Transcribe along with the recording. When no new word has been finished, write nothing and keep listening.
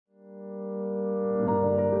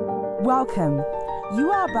Welcome. You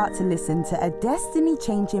are about to listen to a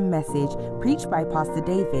destiny-changing message preached by Pastor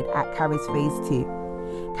David at Charis Phase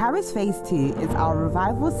 2. Charis Phase 2 is our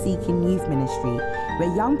revival-seeking youth ministry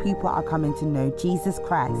where young people are coming to know Jesus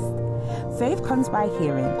Christ. Faith comes by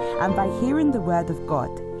hearing, and by hearing the word of God.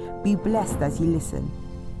 Be blessed as you listen.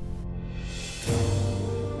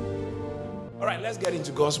 All right, let's get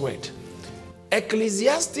into God's word.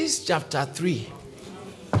 Ecclesiastes chapter 3.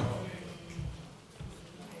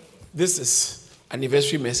 This is an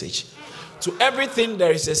anniversary message. To everything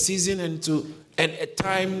there is a season and a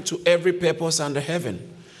time to every purpose under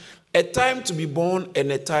heaven. A time to be born and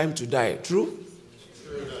a time to die. True?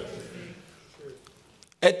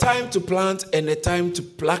 A time to plant and a time to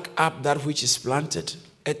pluck up that which is planted.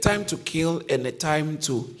 A time to kill and a time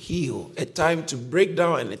to heal. A time to break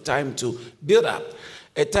down and a time to build up.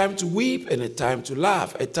 A time to weep and a time to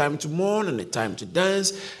laugh. A time to mourn and a time to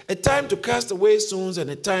dance. A time to cast away stones and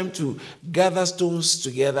a time to gather stones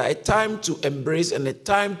together. A time to embrace and a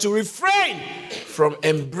time to refrain from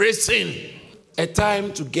embracing. A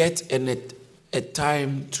time to get and a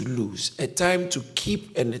time to lose. A time to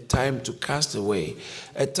keep and a time to cast away.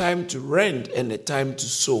 A time to rend and a time to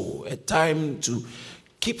sow. A time to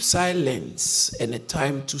keep silence and a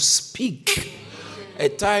time to speak. A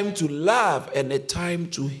time to love and a time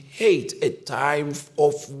to hate, a time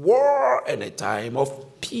of war and a time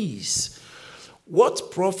of peace. What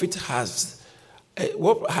profit has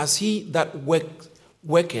he that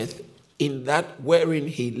worketh in that wherein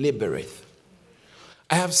he laboureth?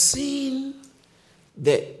 I have seen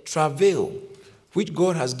the travail which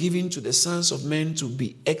God has given to the sons of men to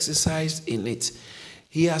be exercised in it.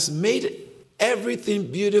 He has made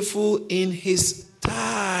everything beautiful in his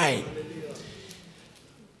time.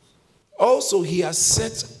 Also, he has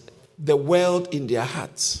set the world in their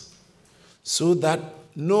hearts, so that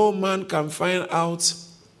no man can find out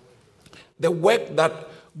the work that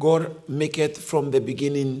God maketh from the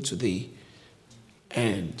beginning to the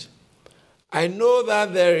end. I know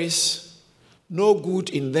that there is no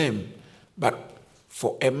good in them, but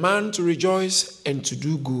for a man to rejoice and to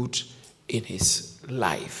do good in his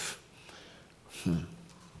life.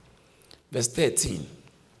 Verse 13.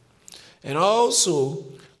 And also,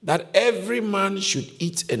 that every man should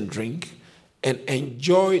eat and drink and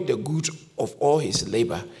enjoy the good of all his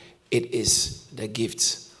labor. It is the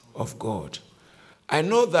gift of God. I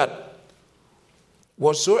know that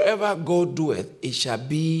whatsoever God doeth, it shall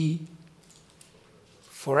be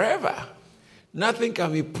forever. Nothing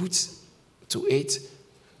can be put to it,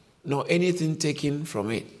 nor anything taken from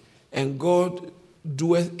it. And God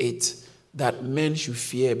doeth it that men should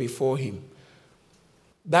fear before him.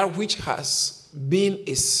 That which has been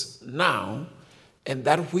is now, and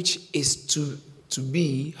that which is to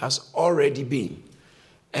be has already been.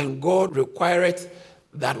 And God requireth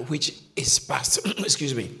that which is past.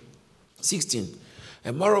 Excuse me. 16.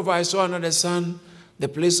 And moreover, I saw another sun, the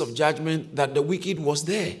place of judgment, that the wicked was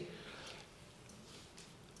there.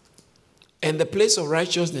 And the place of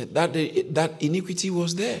righteousness, that iniquity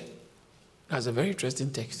was there. That's a very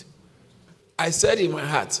interesting text. I said in my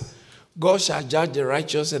heart, God shall judge the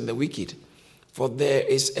righteous and the wicked. For there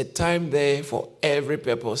is a time there for every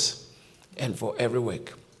purpose and for every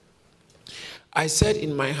work. I said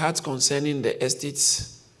in my heart concerning the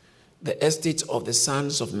estates of the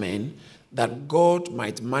sons of men, that God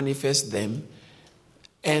might manifest them,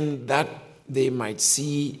 and that they might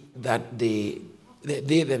see that they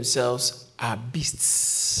themselves are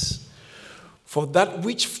beasts. For that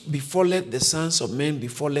which befalleth the sons of men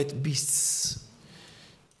befalleth beasts.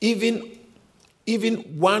 Even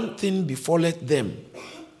one thing befalleth them.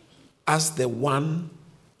 As the one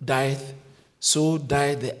dieth, so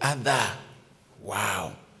dieth the other.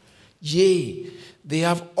 Wow. Yea, they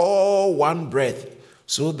have all one breath,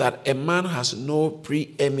 so that a man has no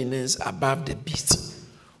preeminence above the beast,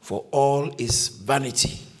 for all is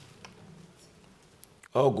vanity.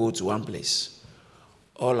 All go to one place.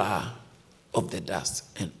 All are of the dust,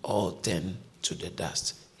 and all turn to the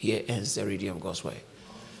dust. Here ends the reading of God's word.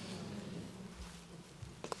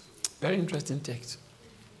 Very interesting text.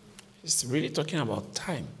 It's really talking about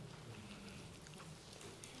time.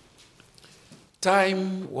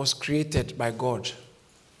 Time was created by God.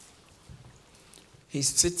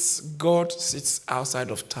 God sits outside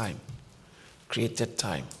of time, created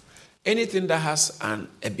time. Anything that has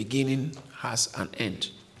a beginning has an end.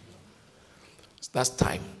 That's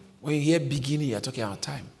time. When you hear beginning, you're talking about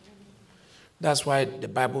time. That's why the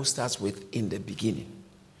Bible starts with in the beginning,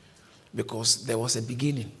 because there was a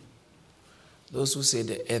beginning. Those who say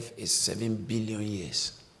the earth is 7 billion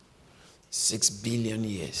years, 6 billion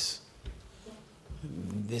years,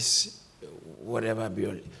 this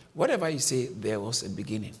whatever you say, there was a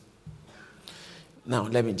beginning. Now,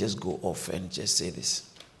 let me just go off and just say this.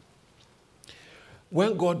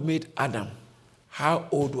 When God made Adam, how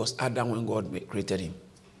old was Adam when God created him?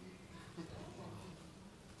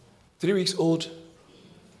 3 weeks old?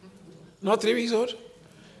 Not 3 weeks old?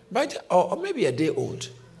 But, or maybe a day old.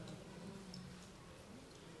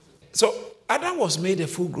 So, Adam was made a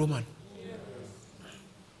full-grown man.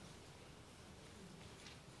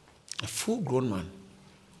 A full-grown man.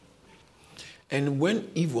 And when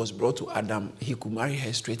Eve was brought to Adam, he could marry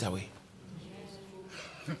her straight away.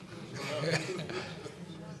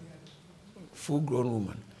 Full-grown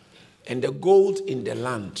woman. And the gold in the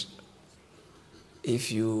land,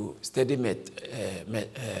 if you study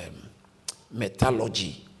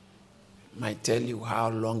metallurgy, might tell you how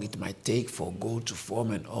long it might take for gold to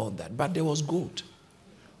form and all that. But there was gold.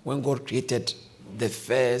 When God created the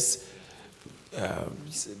first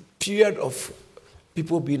period of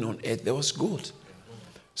people being on earth, there was gold.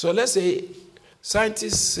 So let's say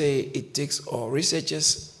scientists say it takes, or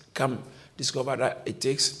researchers come discover that it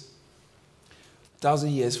takes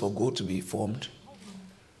 1,000 years for gold to be formed.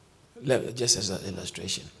 Just as an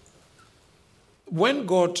illustration. When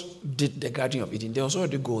God did the Garden of Eden, there was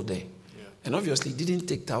already gold there. Yeah. And obviously, it didn't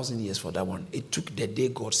take 1,000 years for that one. It took the day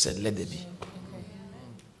God said, let there be.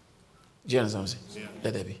 Do you understand what I'm saying? Yeah.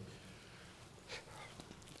 Let there be.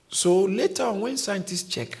 So later on, when scientists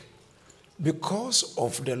check, because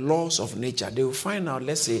of the laws of nature, they will find out,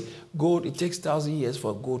 let's say, gold, it takes 1,000 years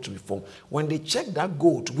for gold to be formed. When they check that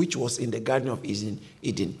gold, which was in the Garden of Eden,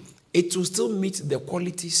 it will still meet the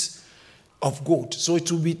qualities of gold. So it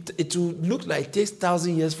will look like it takes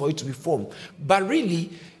 1,000 years for it to be formed. But really,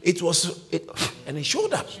 and it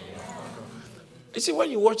showed up. You see, when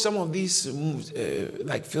you watch some of these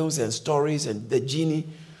like films and stories and the genie,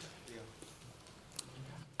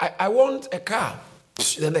 I want a car.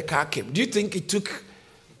 Then the car came. Do you think it took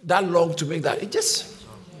that long to make that? It just...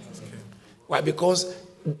 Why? Because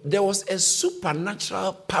there was a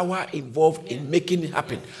supernatural power involved in making it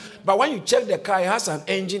happen. But when you check the car, it has an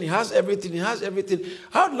engine, it has everything.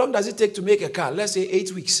 How long does it take to make a car? Let's say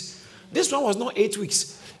 8 weeks. This one was not 8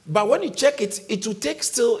 weeks. But when you check it, it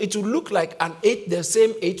will look like the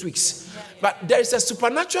same 8 weeks. But there is a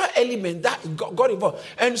supernatural element that got involved.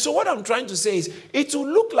 And so what I'm trying to say is, it will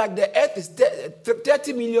look like the earth is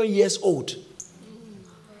 30 million years old.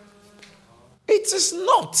 It is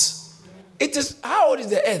not. It is, how old is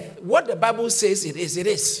the earth? What the Bible says it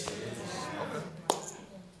is.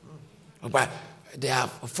 But they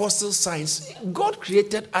have fossil science. God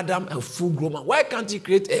created Adam a full-grown man. Why can't he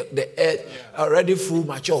create the earth already full,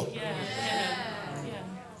 mature?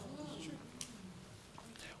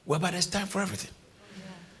 Well, but there's time for everything.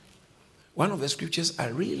 One of the scriptures I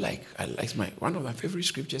really like, one of my favorite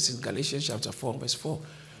scriptures is Galatians chapter 4, verse 4.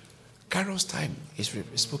 Kairos time is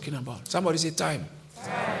spoken about. Somebody say time.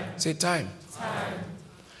 Time. Say time. Time.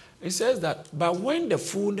 It says that, but when the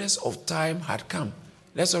fullness of time had come,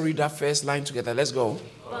 let's all read that first line together. Let's go.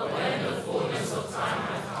 But when the fullness of time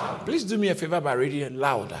had come. Please do me a favor by reading it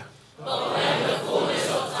louder. But when the fullness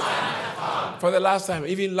of time had come. For the last time,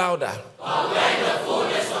 even louder. But when the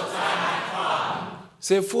fullness of time had come.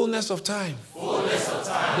 Say fullness of time. Fullness of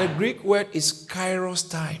time. The Greek word is kairos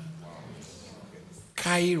time.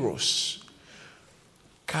 Kairos.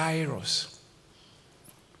 Kairos.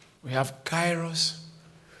 We have kairos.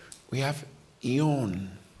 We have eon.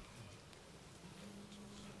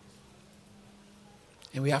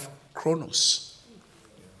 And we have chronos.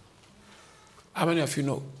 How many of you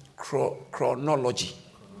know chronology?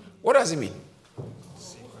 What does it mean?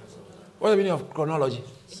 What does the meaning of chronology?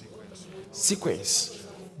 Sequence.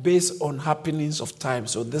 Based on happenings of time.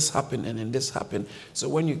 So this happened and then this happened. So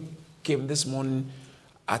when you came this morning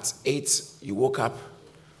at 8, you woke up.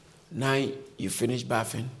 9, you finished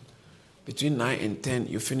bathing. Between 9 and 10,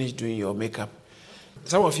 you finished doing your makeup.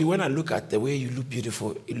 Some of you, when I look at the way you look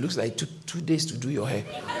beautiful, it looks like it took 2 days to do your hair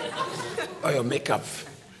or your makeup.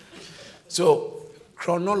 So,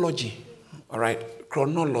 chronology, all right?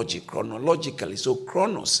 Chronologically. So,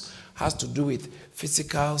 chronos has to do with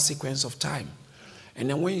physical sequence of time. And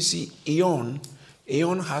then when you see eon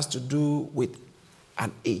has to do with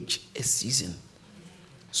an age, a season.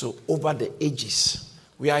 So, over the ages.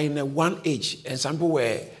 We are in a one age, and some people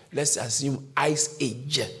were, let's assume, ice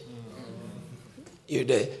age.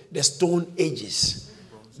 The stone ages,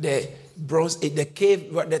 the bronze age, the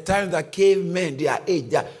cave, the time that cavemen, their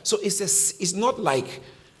age. So it's not like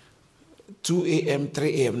 2 a.m.,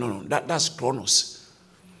 3 a.m. No, that's chronos.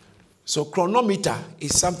 So chronometer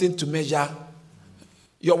is something to measure.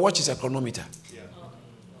 Your watch is a chronometer. Yeah.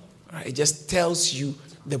 Right, it just tells you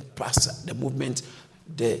the movement,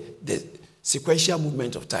 the sequential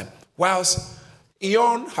movement of time. Whilst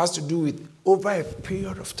eon has to do with over a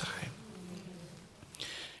period of time.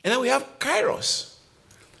 And then we have kairos.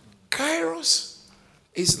 Kairos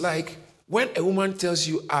is like when a woman tells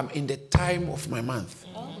you, I'm in the time of my month,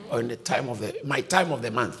 or in the time of my time of the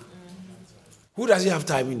month. Who doesn't have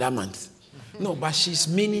time in that month? No, but she's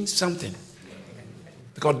meaning something.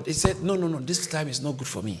 Because they said, no, this time is not good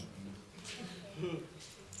for me.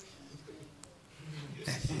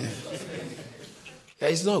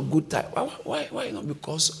 It's not a good time. Why not?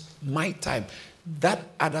 Because my time, that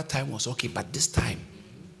other time was okay, but this time.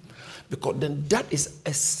 Because then that is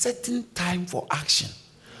a certain time for action.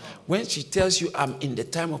 When she tells you, I'm in the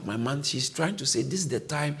time of my month, she's trying to say, this is the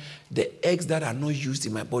time the eggs that are not used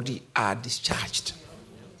in my body are discharged.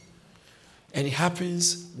 And it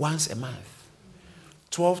happens once a month.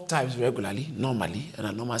 12 times regularly, normally, in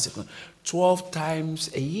a normal sequence. 12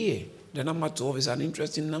 times a year. The number 12 is an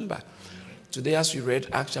interesting number. Today, as we read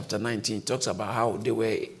Acts chapter 19, it talks about how they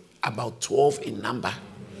were about 12 in number.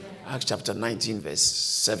 Acts chapter 19, verse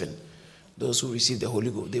 7. Those who received the Holy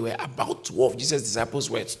Ghost, they were about 12. Jesus' disciples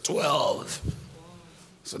were 12.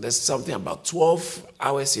 So there's something about 12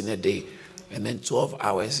 hours in a day, and then 12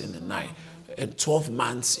 hours in a night, and 12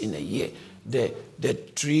 months in a year. The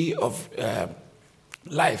tree of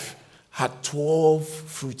life had 12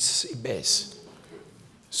 fruits it bears.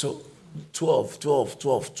 So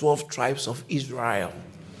 12 tribes of Israel.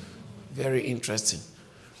 Very interesting.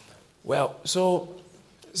 Well, so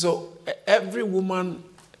every woman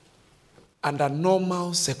under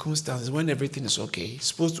normal circumstances, when everything is okay, is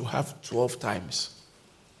supposed to have 12 times.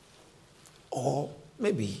 Or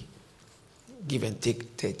maybe give and take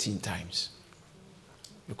 13 times.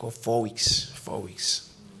 Because 4 weeks.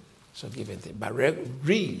 So give and take. But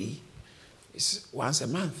really, it's once a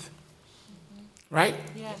month. Right?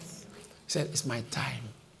 Yes. He said, it's my time.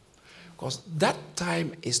 Because that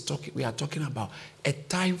time we are talking about a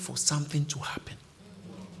time for something to happen.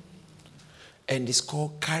 And it's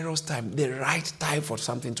called Kairos time, the right time for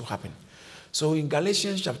something to happen. So in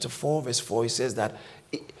Galatians chapter 4, verse 4, it says that,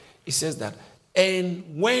 and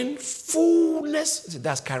when fullness,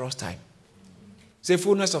 that's Kairos time. Say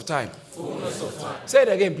fullness of time. Fullness of time. Say it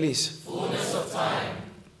again, please. Fullness of time.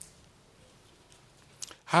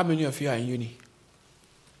 How many of you are in uni?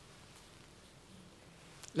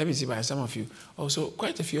 Let me see by some of you. Also,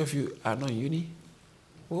 quite a few of you are not in uni.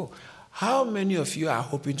 Oh, how many of you are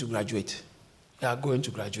hoping to graduate? You are going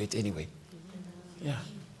to graduate anyway. Yeah.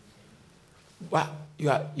 Well, you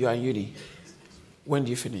are in uni. When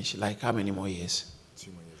do you finish? Like how many more years?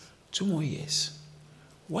 2 more years. 2 more years.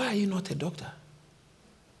 Why are you not a doctor?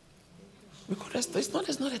 Because there's not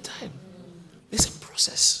a time. There's a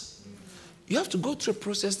process. You have to go through a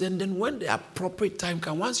process. Then when the appropriate time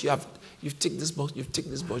comes, once you've ticked this box,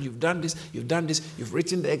 you've done this, you've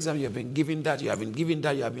written the exam, you have been given that, you have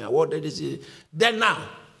been awarded this. Then now.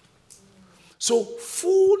 So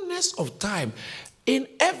fullness of time. In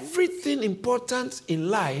everything important in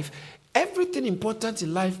life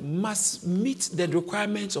must meet the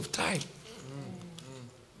requirements of time.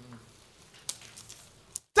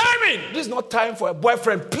 Timing! This is not time for a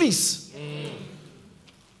boyfriend, please.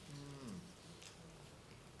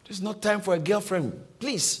 This is not time for a girlfriend,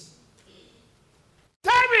 please.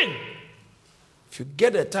 Timing! If you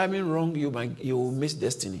get the timing wrong, you will miss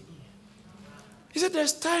destiny. He said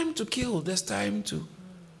there's time to kill, there's time to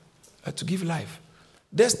give life.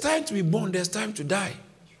 There's time to be born, there's time to die.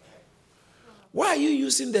 Why are you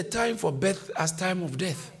using the time for birth as time of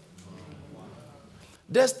death?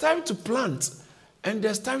 There's time to plant and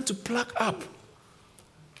there's time to pluck up.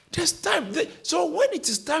 There's time. So when it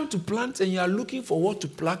is time to plant and you are looking for what to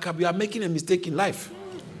pluck up, you are making a mistake in life.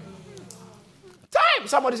 Time.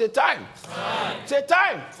 Somebody say time. Time. Say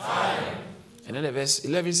time. Time. And then verse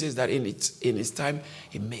 11 says that in its time,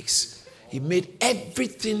 he made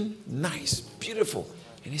everything nice, beautiful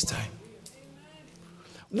in his time.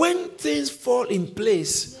 When things fall in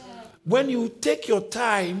place, when you take your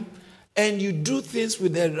time and you do things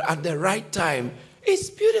at the right time, it's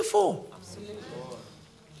beautiful. Absolutely.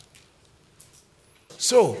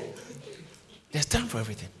 So, there's time for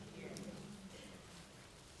everything.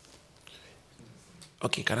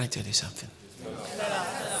 Okay, can I tell you something?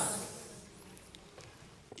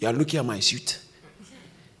 You are looking at my suit.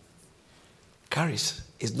 Caris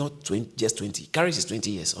is not just 20. Caris is 20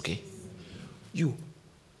 years, okay? You.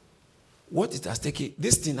 What it has taken,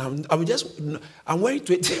 this thing, I'm wearing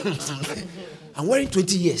 20. I'm wearing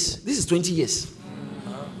 20 years. This is 20 years.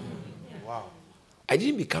 Wow. I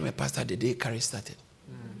didn't become a pastor the day Caris started.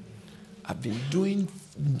 I've been doing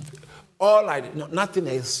All I did, nothing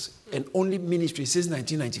else, and only ministry since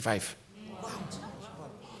 1995.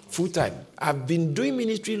 Full time. I've been doing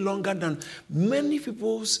ministry longer than many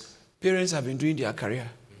people's parents have been doing their career.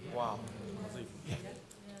 Wow. Yeah.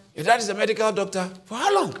 If that is a medical doctor, for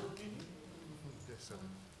how long?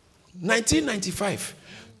 1995.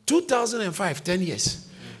 2005, 10 years.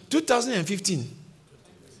 2015,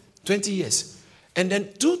 20 years. And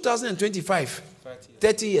then 2025,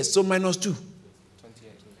 30 years. So minus 2.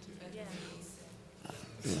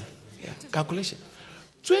 Yeah. Calculation.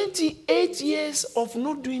 28 years of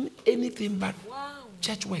not doing anything but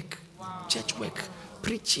church work. Church work.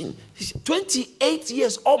 Preaching. 28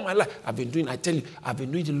 years all my life. I've been doing, I tell you, I've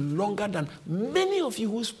been doing it longer than many of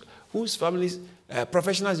you whose families,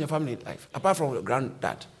 professionals in your family life, apart from your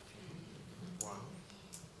granddad.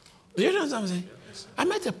 Do you know what I'm saying? I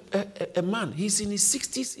met a man. He's in his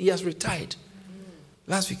 60s. He has retired.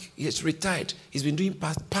 Last week, he has retired. He's been doing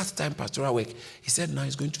part-time pastoral work. He said now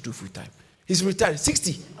he's going to do full-time. He's retired,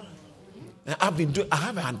 60. And I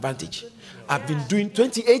have an advantage. I've been doing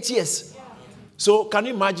 28 years. So can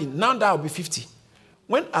you imagine? Now that I'll be 50.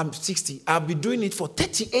 When I'm 60, I'll be doing it for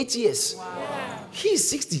 38 years. Wow. He's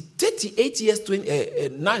 60. 38 years,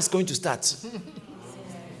 now it's going to start.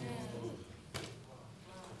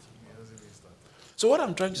 So what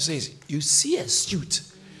I'm trying to say is, you see a suit.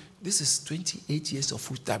 This is 28 years of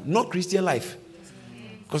full time, not Christian life.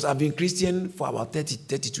 Because I've been Christian for about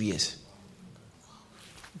 32 years.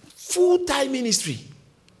 Full-time ministry.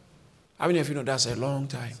 How many of you know that's a long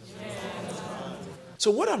time?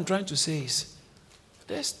 So what I'm trying to say is,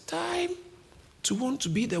 there's time to want to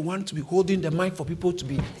be the one to be holding the mic for people to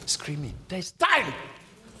be screaming. There's time.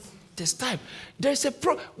 There's time. There's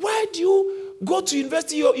why do you go to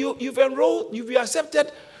university? You've enrolled, you've been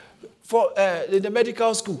accepted for in the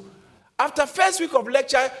medical school. After first week of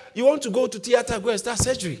lecture, you want to go to theater, go and start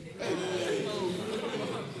surgery.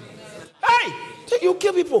 Hey, you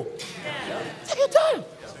kill people. Take your time.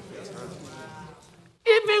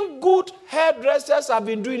 Even good hairdressers have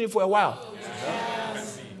been doing it for a while.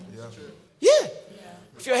 Yeah.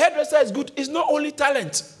 If your hairdresser is good, it's not only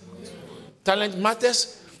talent. Talent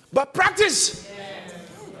matters, but practice.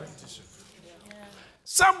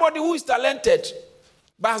 Somebody who is talented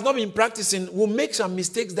but has not been practicing will make some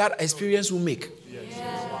mistakes that experience will make.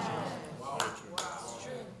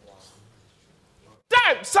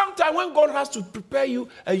 Sometimes when God has to prepare you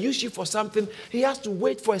and use you for something, he has to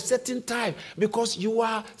wait for a certain time because you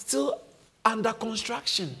are still under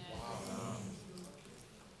construction.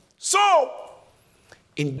 So,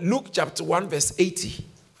 in Luke chapter 1 verse 80,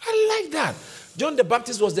 I like that. John the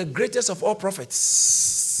Baptist was the greatest of all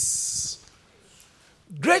prophets.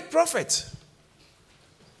 Great prophet.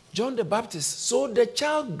 John the Baptist. So the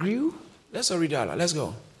child grew. Let's all read it out. Let's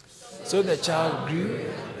go. So the child grew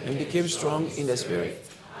and became strong in the spirit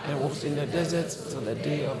and was in the desert till the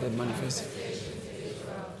day of the manifestation.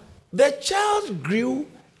 The child grew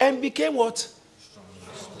and became what?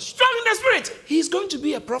 Strong in the spirit. He's going to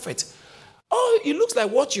be a prophet. Oh, it looks like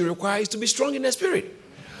what you require is to be strong in the spirit.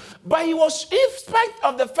 But he was, in spite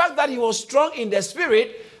of the fact that he was strong in the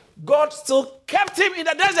spirit, God still kept him in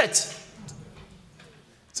the desert.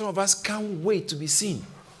 Some of us can't wait to be seen.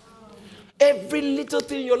 Every little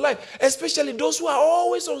thing in your life, especially those who are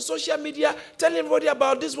always on social media, telling everybody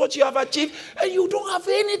about this, what you have achieved, and you don't have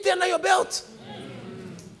anything under your belt.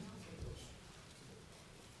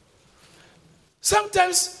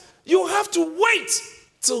 Sometimes you have to wait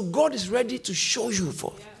till God is ready to show you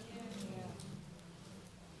for.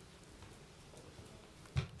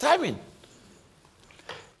 Timing.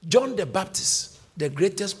 John the Baptist, the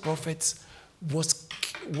greatest prophet,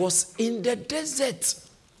 was in the desert.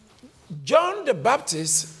 John the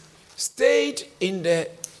Baptist stayed in the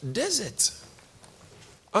desert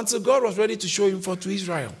until God was ready to show him forth to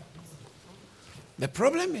Israel. The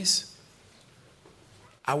problem is,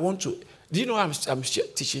 do you know I'm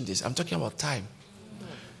teaching this? I'm talking about time.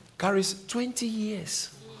 Carries 20 years.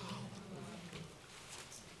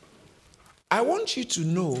 I want you to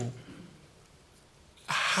know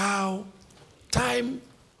how time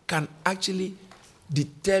can actually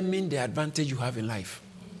determine the advantage you have in life.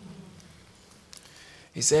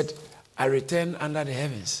 He said, I returned under the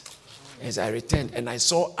heavens. As I returned, and I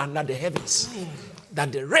saw under the heavens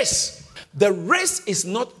that the race is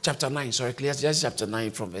not chapter 9, sorry, Ecclesiastes chapter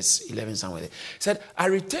 9 from verse 11 somewhere there. He said, I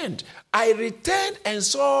returned and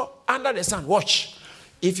saw under the sun. Watch.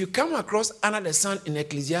 If you come across under the sun in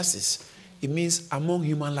Ecclesiastes, it means among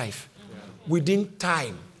human life. Within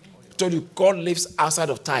time. I told you, God lives outside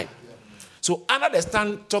of time. So under the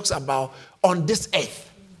sun talks about on this earth.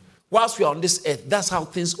 Whilst we are on this earth, that's how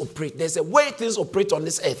things operate. There's a way things operate on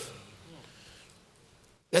this earth.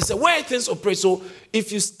 There's a way things operate. So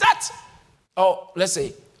if you start, or let's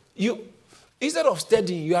say, you instead of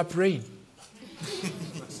studying, you are praying.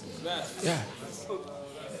 Yeah.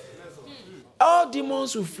 All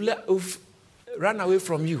demons will run away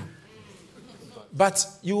from you. But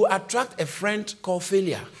you attract a friend called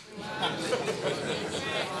failure.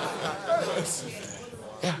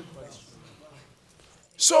 Yeah.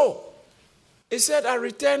 So, he said, I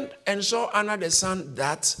returned and saw under the sun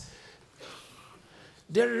that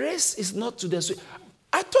the race is not to the swift.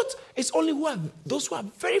 I thought it's only those who are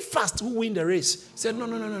very fast who win the race. He said,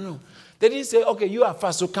 no. They didn't say, okay, you are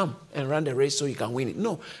fast, so come and run the race so you can win it.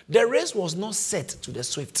 No, the race was not set to the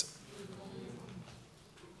swift.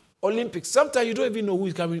 Olympics, sometimes you don't even know who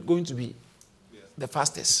is going to be the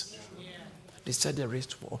fastest. They said the race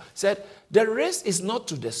said the race is not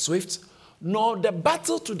to the swift, nor the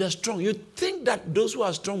battle to the strong. You think that those who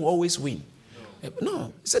are strong will always win.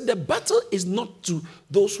 No. He said the battle is not to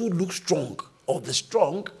those who look strong or the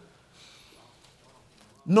strong,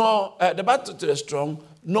 nor the battle to the strong,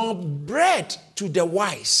 nor bread to the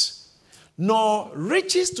wise, nor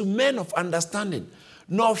riches to men of understanding,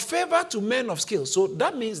 nor favor to men of skill. So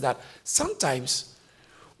that means that sometimes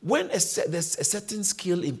when there's a certain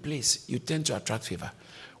skill in place, you tend to attract favor.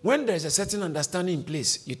 When there's a certain understanding in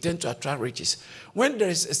place, you tend to attract riches. When there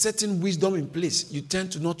is a certain wisdom in place, you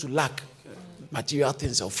tend to not to lack material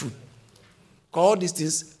things or food. All these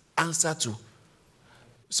things answer to.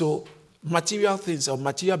 So material things or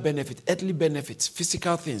material benefits, earthly benefits,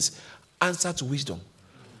 physical things, answer to wisdom.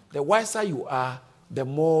 The wiser you are, the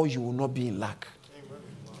more you will not be in lack.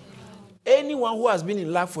 Anyone who has been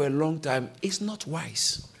in lack for a long time is not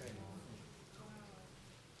wise.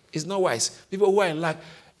 It's not wise. People who are in lack,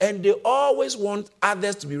 and they always want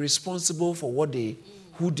others to be responsible for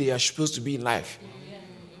who they are supposed to be in life.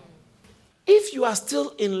 If you are still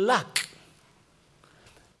in lack,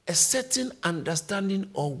 a certain understanding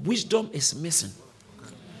or wisdom is missing.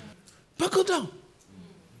 Buckle down.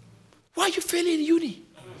 Why are you failing in uni?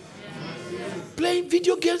 Playing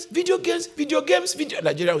video games.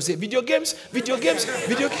 Nigeria will say video games.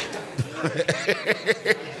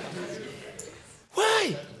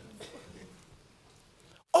 Why?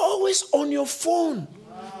 Always on your phone,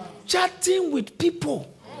 chatting with people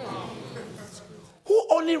who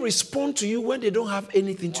only respond to you when they don't have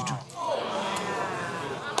anything to do.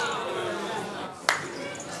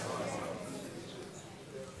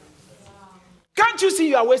 Can't you see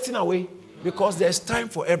you are wasting away? Because there's time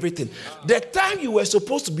for everything. The time you were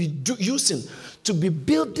supposed to be using to be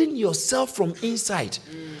building yourself from inside,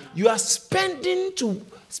 you are spending to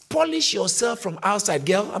polish yourself from outside.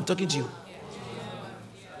 Girl, I'm talking to you.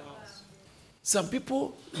 Some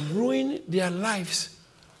people ruin their lives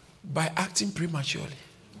by acting prematurely,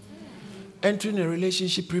 entering a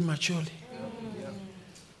relationship prematurely,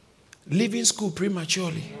 leaving school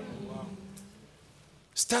prematurely,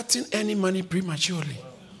 starting earning money prematurely,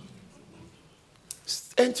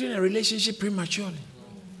 entering a relationship prematurely.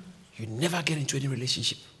 You never get into any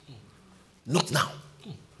relationship. Not now.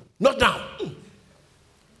 Not now.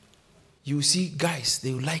 You see guys,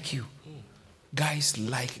 they will like you. Guys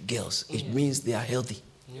like girls. It means they are healthy.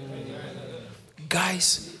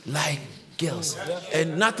 Guys like girls.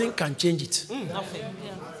 And nothing can change it. Nothing.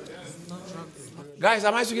 Guys,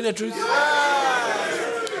 am I speaking the truth?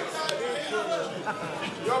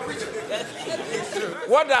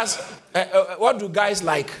 What do guys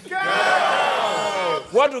like?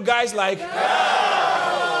 What do guys like?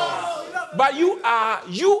 But you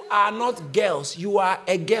are not girls. You are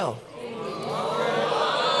a girl.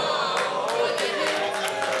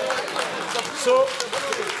 So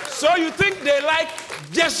you think they like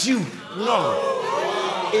just you? No.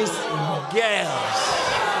 It's girls.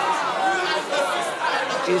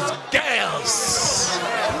 It's girls.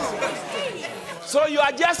 So you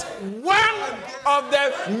are just one of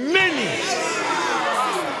the many.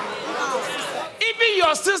 Even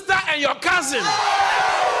your sister and your cousin.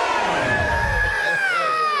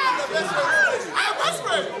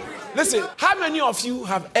 Listen, how many of you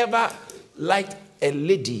have ever liked a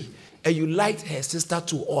lady and you liked her sister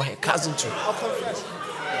too or her cousin too?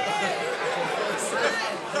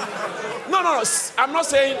 No. I'm not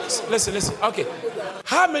saying, listen. Okay.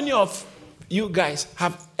 How many of you guys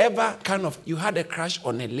have ever you had a crush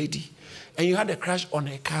on a lady and you had a crush on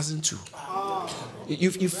her cousin too?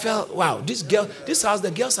 You felt, wow, this house,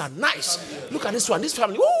 the girls are nice. Look at this one, this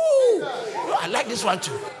family. Woo! I like this one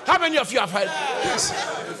too. How many of you have heard? Yes.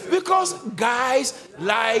 Because guys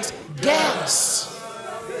like girls.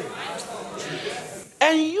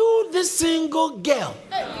 And you, the single girl,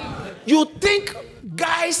 you think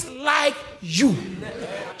guys like you.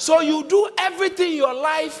 So you do everything in your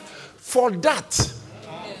life for that.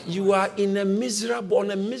 You are on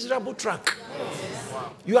a miserable track.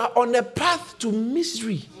 You are on a path to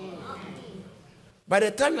misery. By the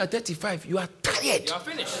time you are 35, you are tired. You are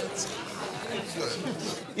finished.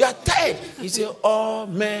 You are tired. You say, all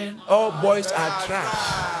men, all boys are trash.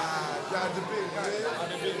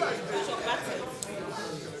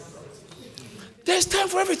 There's time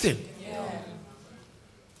for everything.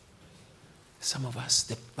 Some of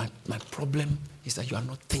us, my problem is that you are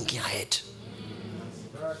not thinking ahead.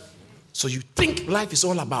 So you think life is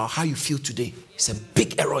all about how you feel today. It's a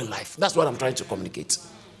big error in life. That's what I'm trying to communicate.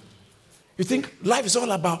 You think life is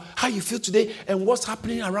all about how you feel today and what's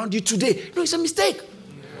happening around you today. No, it's a mistake.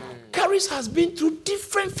 Caris has been through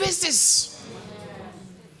different phases.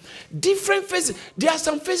 Different phases. There are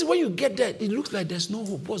some phases when you get there, it looks like there's no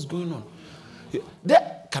hope. What's going on?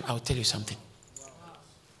 I'll tell you something.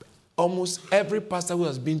 Almost every pastor who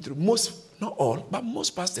has been through, not all, but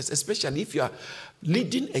most pastors, especially if you are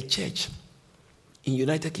leading a church in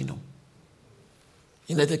United Kingdom,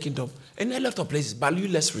 and a lot of places, but you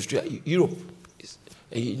less restricted. Europe,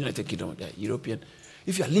 United Kingdom, European.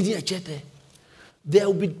 If you are leading a church there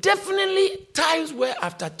will be definitely times where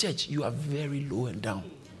after church you are very low and down.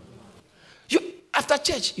 After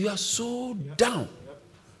church you are so down.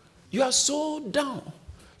 You are so down.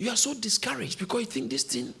 You are so discouraged because you think this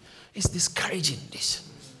thing is discouraging.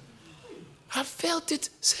 I've felt it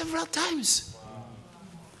several times.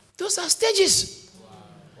 Those are stages.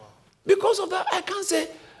 Because of that, I can't say,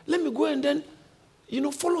 let me go and then,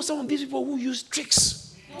 follow some of these people who use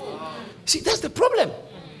tricks. See, that's the problem.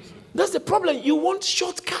 That's the problem. You want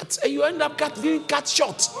shortcuts and you end up being cut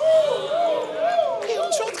short. You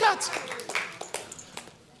want shortcuts.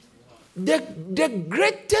 The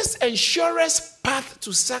greatest and surest path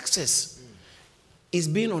to success is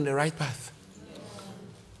being on the right path.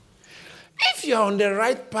 If you're on the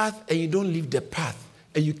right path and you don't leave the path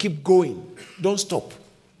and you keep going, don't stop.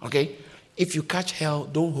 Okay? If you catch hell,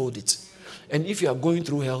 don't hold it. And if you are going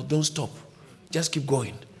through hell, don't stop. Just keep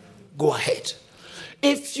going. Go ahead.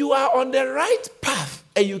 If you are on the right path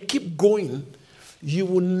and you keep going, you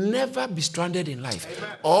will never be stranded in life.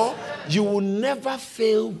 Amen. Or you will never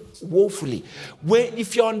fail woefully.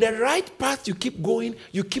 If you're on the right path, you keep going.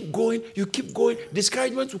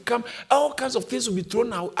 Discouragement will come. All kinds of things will be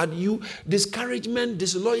thrown out at you. Discouragement,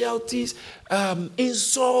 disloyalties,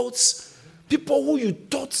 insults. People who you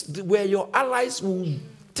thought were your allies will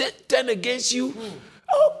turn against you.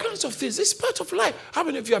 All kinds of things. It's part of life. How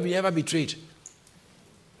many of you have ever been betrayed?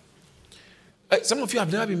 Some of you have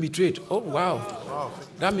never been betrayed. Oh, wow.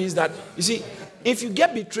 That means that, you see, if you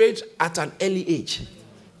get betrayed at an early age,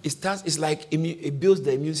 it's like it builds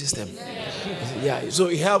the immune system. Yeah, so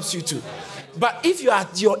it helps you too. But if you're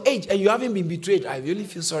at your age and you haven't been betrayed, I really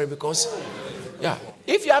feel sorry because,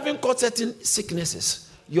 if you haven't caught certain sicknesses,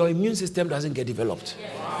 your immune system doesn't get developed.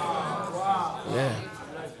 Yeah.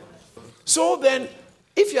 So then,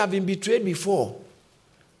 if you have been betrayed before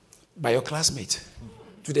by your classmate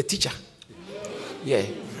to the teacher, in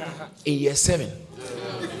year 7.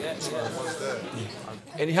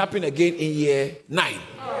 And it happened again in year 9.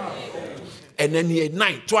 And then year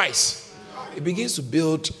 9, twice. It begins to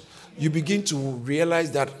build. You begin to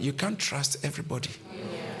realize that you can't trust everybody.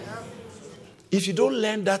 If you don't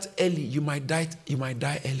learn that early, you might die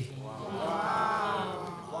early.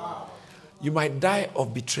 You might die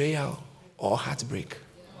of betrayal or heartbreak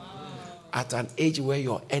at an age where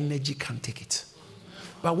your energy can't take it.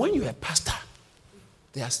 But when you're a pastor,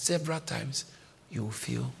 there are several times you will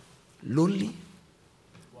feel lonely.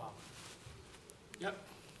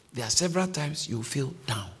 There are several times you will feel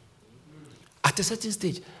down. At a certain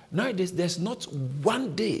stage, nowadays there's not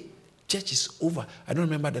one day church is over. I don't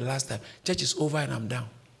remember the last time. Church is over and I'm down.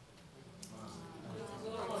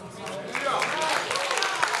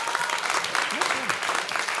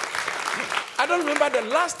 I don't remember the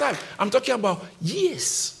last time. I'm talking about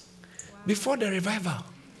years before the revival.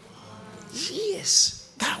 Years.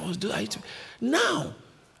 That was the Now,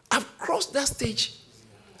 I've crossed that stage.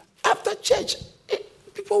 After church,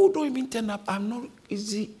 people who don't even turn up, I'm not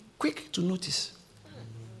quick to notice.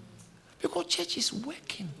 Because church is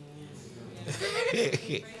working.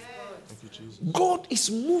 God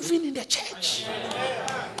is moving in the church.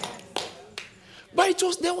 But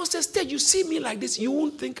there was a stage, you see me like this, you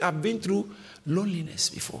won't think I've been through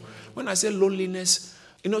loneliness before. When I say loneliness,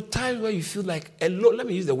 times where you feel like alone, let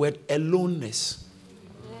me use the word aloneness.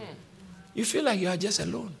 You feel like you are just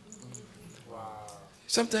alone.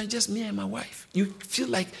 Sometimes just me and my wife. You feel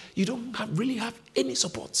like you don't really have any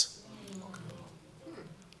support.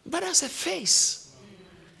 But that's a phase.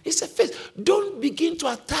 It's a phase. Don't begin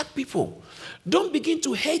to attack people. Don't begin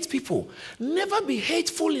to hate people. Never be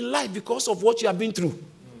hateful in life because of what you have been through.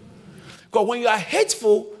 Because when you are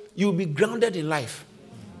hateful, you'll be grounded in life.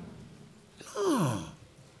 No.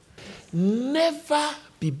 Never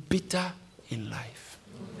be bitter in life.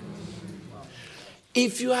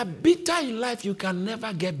 If you are bitter in life, you can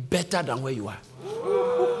never get better than where you are.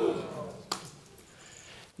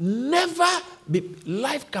 Never be.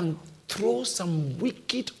 Life can throw some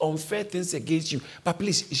wicked, unfair things against you. But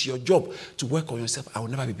please, it's your job to work on yourself. I will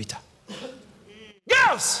never be bitter.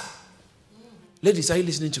 Girls! Ladies, are you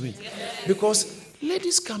listening to me? Yes. Because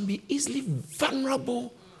ladies can be easily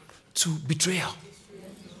vulnerable to betrayal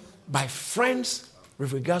by friends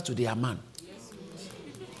with regard to their man.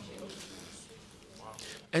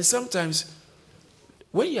 And sometimes,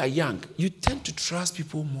 when you are young, you tend to trust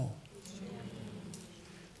people more.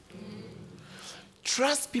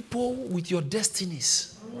 Trust people with your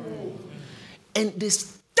destinies. And they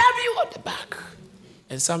stab you on the back.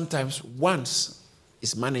 And sometimes, once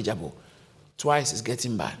is manageable. Twice is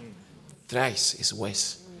getting bad. Thrice is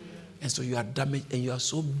worse. And so you are damaged and you are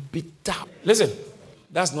so bitter. Listen,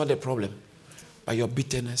 that's not the problem. But your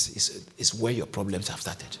bitterness is where your problems have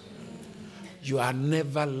started. You are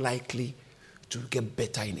never likely to get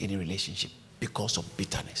better in any relationship because of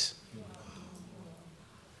bitterness.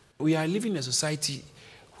 We are living in a society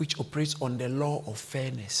which operates on the law of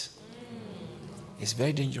fairness. It's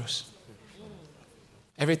very dangerous.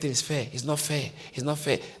 Everything is fair. It's not fair. It's not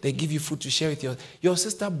fair. They give you food to share with your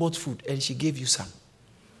sister bought food and she gave you some.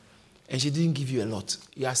 And she didn't give you a lot.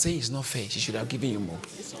 You are saying it's not fair. She should have given you more.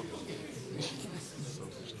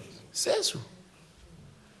 Says who?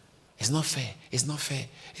 It's not fair. It's not fair.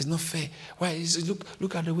 It's not fair. Why?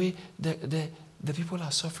 Look at the way the people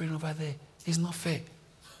are suffering over there. It's not fair.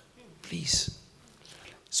 Please.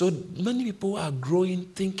 So many people are growing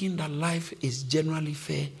thinking that life is generally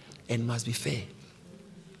fair and must be fair.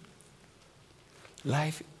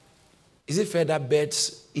 Life, is it fair that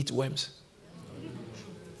birds eat worms?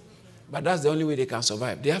 But that's the only way they can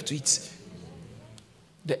survive. They have to eat.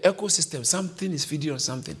 The ecosystem, something is feeding on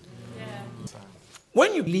something. Yeah.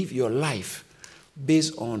 When you live your life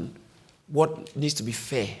based on what needs to be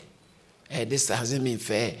fair, this hasn't been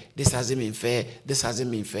fair, this hasn't been fair, this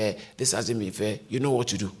hasn't been fair, this hasn't been fair, you know what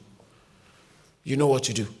to do. You know what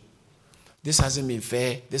to do. This hasn't been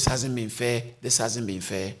fair, this hasn't been fair, this hasn't been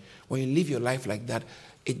fair. When you live your life like that,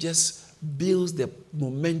 it just builds the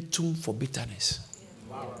momentum for bitterness.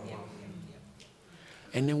 Wow.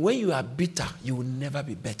 And then when you are bitter, you will never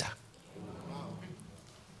be better.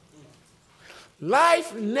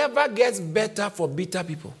 Life never gets better for bitter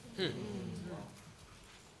people.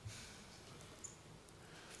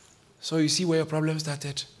 So you see where your problem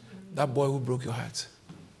started? That boy who broke your heart.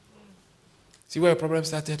 See where your problem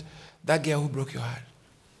started? That girl who broke your heart.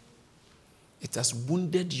 It has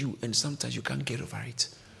wounded you and sometimes you can't get over it.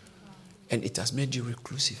 And it has made you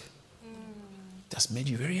reclusive. It has made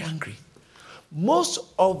you very angry. Most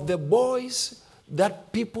of the boys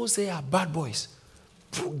that people say are bad boys,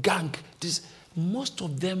 gang, most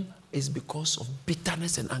of them is because of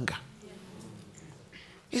bitterness and anger.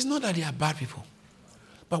 It's not that they are bad people.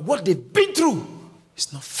 But what they've been through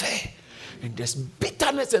is not fair. And there's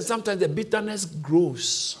bitterness and sometimes the bitterness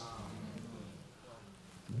grows.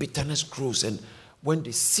 Bitterness grows, and when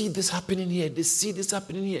they see this happening here, they see this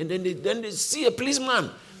happening here, and then they see a policeman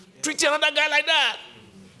treating another guy like that.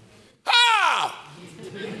 Ah!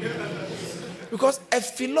 Because a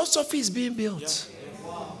philosophy is being built.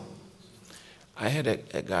 I heard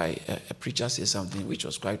a guy, a preacher say something which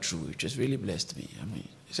was quite true, which has really blessed me. I mean,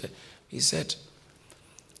 he said,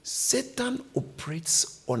 Satan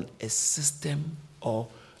operates on a system, or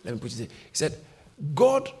let me put it this. He said,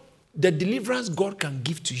 God, the deliverance God can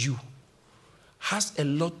give to you has a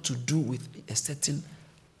lot to do with a certain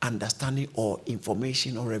understanding or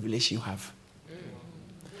information or revelation you have.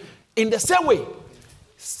 In the same way,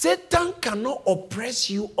 Satan cannot oppress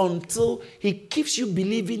you until he keeps you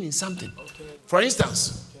believing in something. For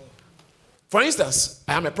instance,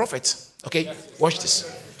 I am a prophet. Okay, watch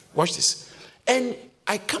this. And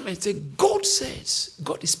I come and say, God says,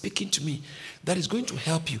 God is speaking to me that is going to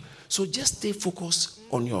help you. So just stay focused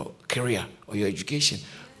on your career or your education.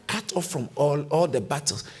 Cut off from all the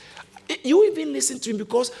battles. You even listen to him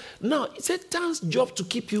because now Satan's job to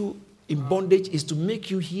keep you in bondage is to make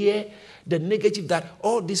you hear the negative that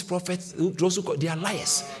all these prophets, they are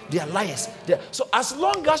liars. They are liars. So as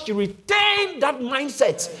long as you retain that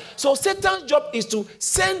mindset, so Satan's job is to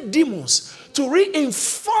send demons to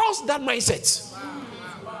reinforce that mindset.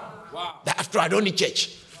 Wow. That after I don't need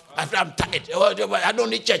church. After I'm tired, I don't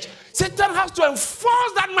need church. Satan has to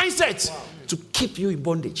enforce that mindset to keep you in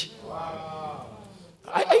bondage.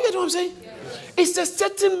 Are you getting what I'm saying? It's a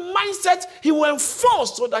certain mindset he will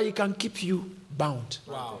enforce so that he can keep you bound.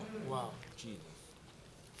 Wow.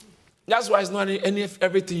 That's why it's not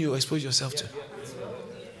everything you expose yourself to.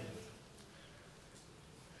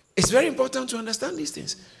 It's very important to understand these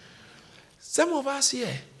things. Some of us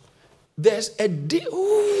here, there's a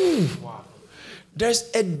demon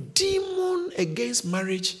against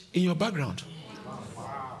marriage in your background.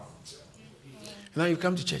 Now you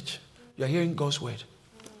come to church, you are hearing God's word.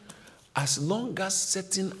 As long as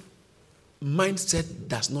certain mindset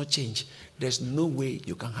does not change, there's no way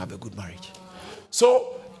you can have a good marriage.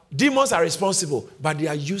 So demons are responsible, but they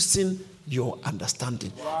are using your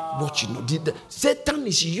understanding. What you know. Satan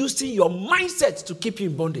is using your mindset to keep you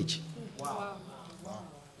in bondage.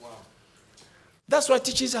 That's why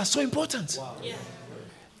teachings are so important.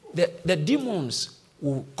 The demons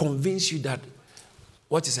will convince you that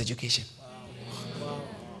what is education?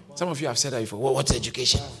 Some of you have said that before. Well, what's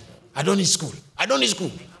education? I don't need school.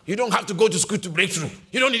 You don't have to go to school to break through.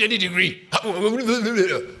 You don't need any degree.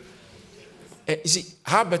 You see,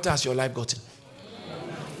 how better has your life gotten?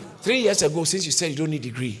 3 years ago, since you said you don't need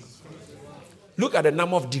degree, look at the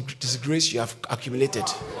number of degrees you have accumulated.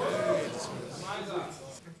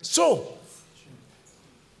 So,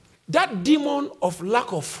 that demon of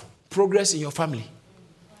lack of progress in your family,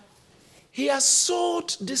 he has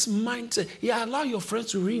sold this mindset. He allowed your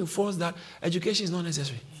friends to reinforce that education is not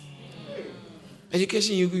necessary.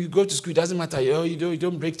 Education, you go to school, it doesn't matter. You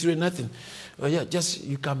don't break through nothing.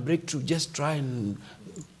 You can break through. Just try and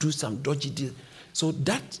do some dodgy deal. So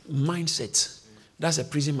that mindset, that's a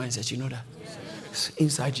prison mindset. You know that? It's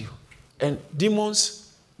inside you. And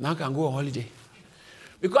demons now can go on holiday.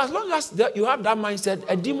 Because as long as you have that mindset,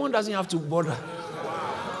 a demon doesn't have to bother.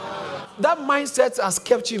 That mindset has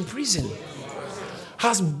kept you in prison.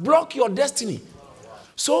 Has blocked your destiny.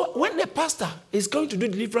 So when the pastor is going to do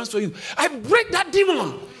deliverance for you, I break that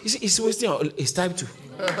demon. You see, it's wasting his time too.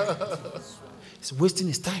 It's wasting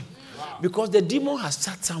his time. Because the demon has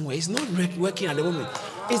sat somewhere. It's not working at the moment.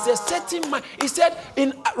 It's a certain mind. He said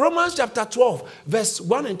in Romans chapter 12, verse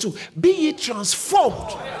 1 and 2, be ye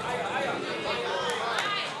transformed.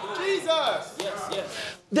 Jesus.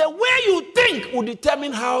 Yes. The way you think will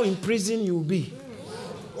determine how in prison you will be.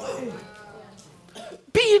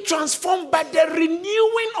 Be ye transformed by the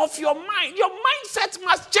renewing of your mind. Your mindset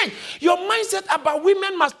must change. Your mindset about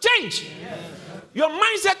women must change. Your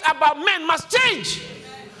mindset about men must change.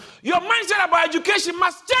 Your mindset about education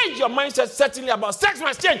must change. Your mindset certainly about sex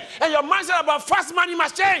must change. And your mindset about fast money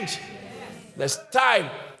must change. There's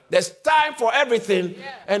time. There's time for everything.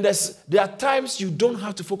 And there are times you don't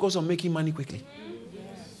have to focus on making money quickly.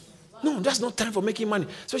 No, that's not time for making money.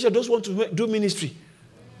 Especially those who want to do ministry.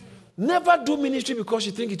 Never do ministry because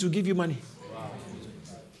you think it will give you money.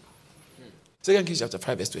 2 Kings chapter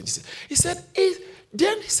 5 verse 26. He said,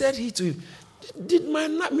 then said he to him, did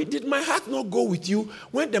my heart not go with you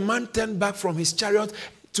when the man turned back from his chariot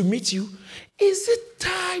to meet you? Is it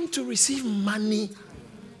time to receive money?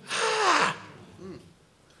 I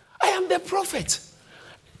am the prophet.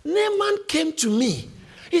 Naaman came to me.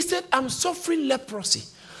 He said, I'm suffering leprosy.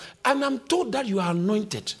 And I'm told that you are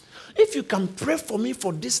anointed. If you can pray for me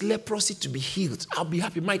for this leprosy to be healed, I'll be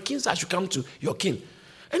happy. My king said I should come to your king.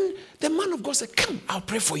 And the man of God said, come, I'll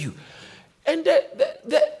pray for you. And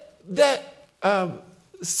the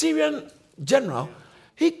Syrian general,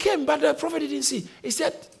 he came, but the prophet didn't see. He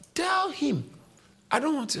said, tell him, I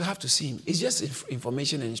don't want to have to see him. It's just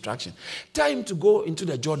information and instruction. Tell him to go into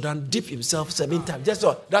the Jordan, dip himself 7 times.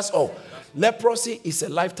 That's all. Leprosy is a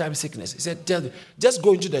lifetime sickness. He said, tell him, just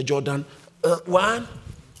go into the Jordan. 1,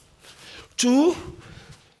 2.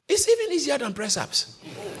 It's even easier than press-ups.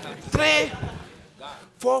 3,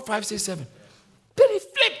 4, 5, 6, 7. Then he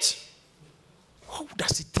flipped. How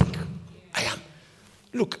does he think I am?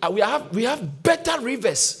 Look, we have better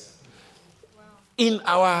rivers in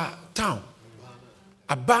our town.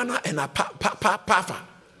 Abana and Pafa.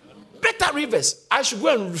 Better rivers. I should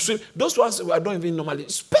go and swim. Those ones I don't even normally.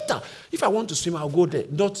 It's better. If I want to swim, I'll go there,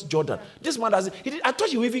 not Jordan. This man doesn't. I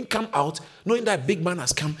thought you even come out knowing that big man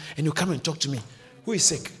has come and you come and talk to me. Who is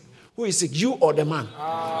sick? Who is sick? You or the man?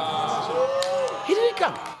 He didn't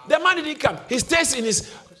come. The man didn't come. He stays in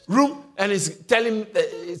his room and is telling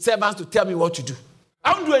servants to tell me what to do.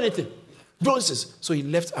 I won't do anything. Nonsense. So he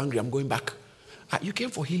left angry. I'm going back. You came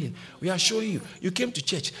for healing. We are showing you. You came to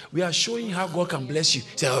church. We are showing you how God can bless you.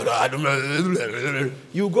 Say, oh, no, I don't know.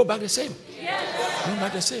 You go back the same. Yes. Going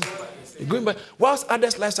back the same. You're going back. Whilst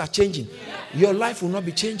others' lives are changing, your life will not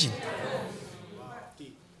be changing.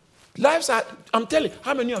 Lives are, I'm telling you,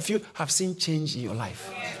 how many of you have seen change in your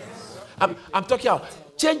life? I'm talking about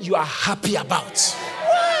change you are happy about.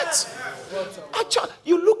 What? Actually,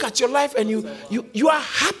 you look at your life and you are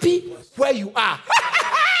happy where you are.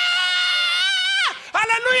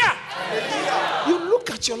 Hallelujah. You look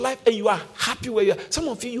at your life and you are happy where you are. Some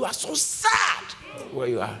of you are so sad where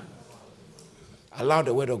you are. Allow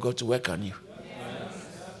the word of God to work on you.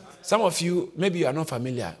 Some of you, maybe you are not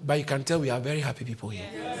familiar, but you can tell we are very happy people here.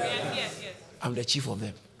 Yes. I'm the chief of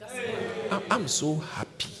them. I'm so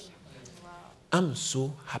happy. I'm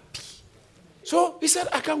so happy. So he said,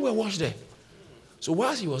 I can't go and wash there. So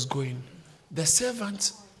whilst he was going, the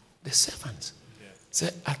servant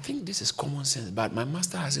said, I think this is common sense, but my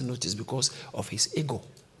master hasn't noticed because of his ego.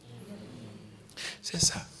 He said,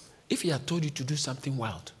 sir, if he had told you to do something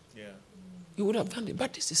wild, you would have done it.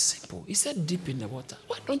 But this is simple. He said, dip in the water.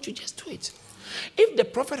 Why don't you just do it? If the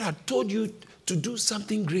prophet had told you to do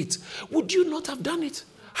something great, would you not have done it?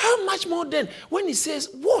 How much more then when he says,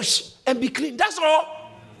 wash and be clean? That's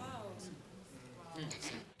all.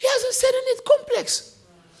 He hasn't said anything complex.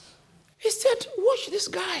 He said, watch this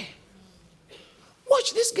guy.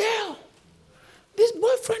 Watch this girl. This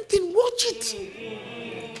boyfriend thing, watch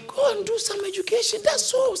it. Go and do some education. That's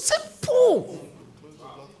so simple.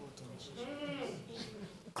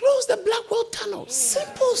 Close the Blackwell tunnel.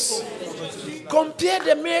 Simples. Compare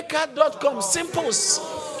the maker.com. Simples.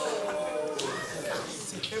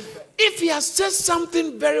 If he has said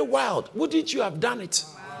something very wild, wouldn't you have done it?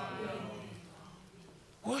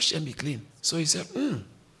 Wash and be clean. So he said,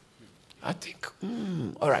 I think,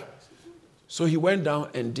 all right. So he went down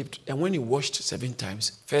and dipped. And when he washed 7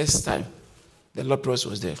 times, first time, the leprous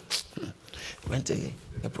was there. Went again.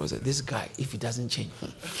 The leprous said, this guy, if he doesn't change.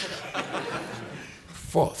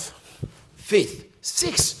 4th, 5th,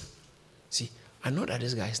 6th. See, I know that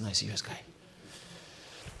this guy is not a serious guy.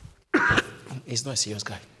 He's not a serious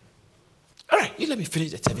guy. All right, you let me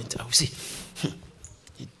finish the 7th. I will see.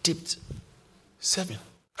 He dipped 7.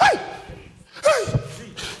 Hey!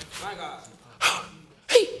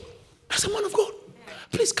 Hey! That's a man of God.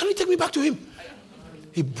 Please, can you take me back to him?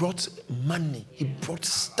 He brought money. He brought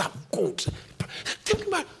stuff, gold. Take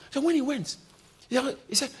me back. So when he went,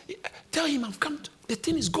 he said, tell him I've come. The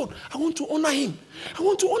thing is gone. I want to honor him. I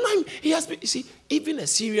want to honor him. He has been, you see, even a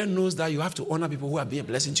Syrian knows that you have to honor people who are being a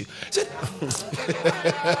blessing to you. He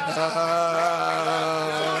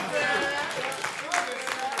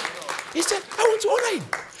said, I want to honor him.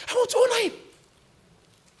 I want to honor him.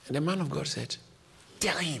 And the man of God said,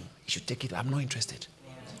 tell him he should take it. I'm not interested.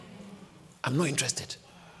 I'm not interested.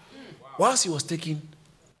 Whilst he was taking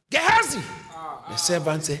Gehazi, the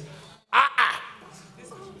servant said,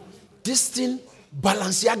 this thing,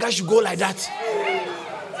 Balenciaga should go like that.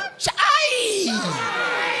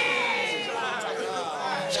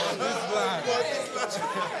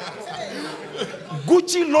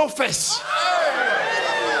 Gucci loafers.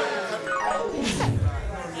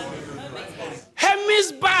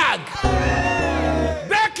 Hermes bag.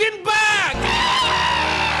 Birkin bag.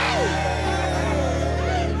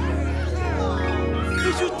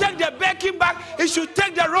 He should take the Birkin bag. He should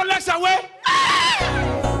take the Rolex away.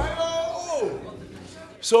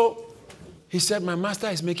 So he said, my master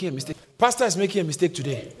is making a mistake. Pastor is making a mistake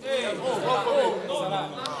today.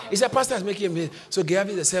 He said, pastor is making a mistake. So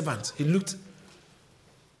Gehazi, the servant, he looked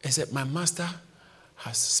and said, my master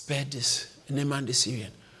has spared this Naaman the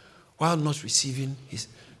Syrian while not receiving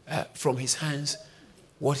from his hands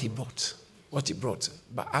what he brought.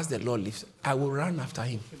 But as the Lord lives, I will run after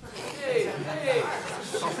him.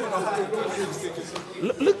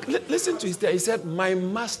 Look, listen to his tale. He said, my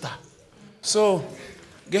master. So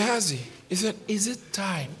Gehazi, he said, is it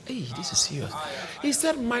time? Hey, this is serious. He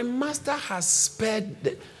said, my master has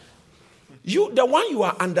spared the one you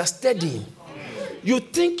are understudying. You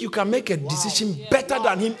think you can make a decision better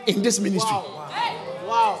than him in this ministry.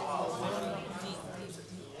 Wow.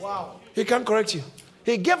 He can't correct you.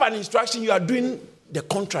 He gave an instruction, you are doing the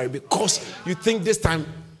contrary because you think this time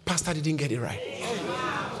pastor didn't get it right.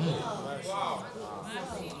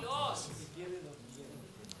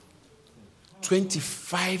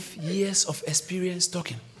 25 years of experience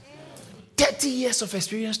talking. 30 years of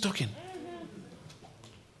experience talking.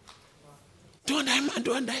 Don't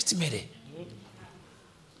underestimate it.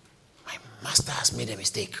 My master has made a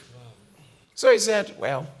mistake. So he said,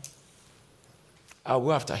 well, I'll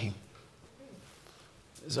go after him.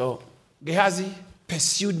 So Gehazi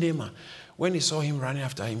pursued Naaman. When he saw him running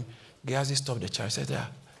after him, Gehazi stopped the chariot. He said,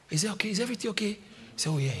 is it okay? Is everything okay? He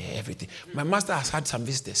said, oh yeah, everything. My master has had some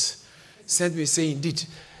visitors. Sent me saying, indeed,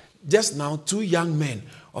 just now 2 young men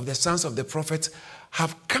of the sons of the prophet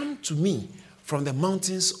have come to me from the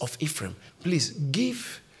mountains of Ephraim, please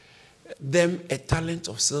give them a talent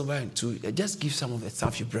of silver and 2. Just give some of the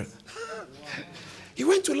stuff you brought. He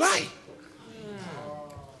went to lie.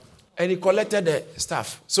 And he collected the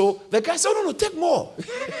stuff. So the guy said, no, take more.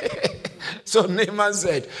 So Naaman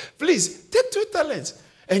said, please, take 2 talents.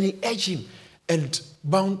 And he urged him and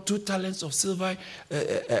bound 2 talents of silver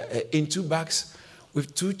in 2 bags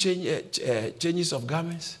with 2 changes of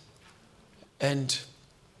garments and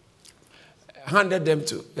handed them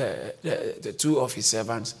to the 2 of his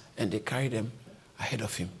servants, and they carried them ahead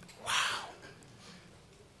of him. Wow.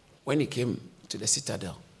 When he came to the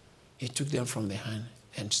citadel, he took them from the hand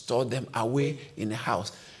and stored them away in the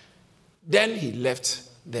house. Then he let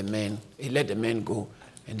the men go,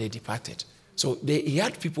 and they departed. So he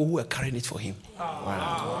had people who were carrying it for him.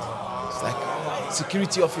 Wow. It's like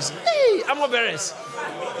security officer. Hey, armor bearers.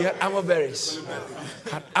 Yeah, armor bearers.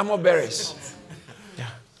 Armor bearers. Yeah.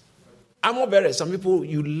 Armor bearers. Some people,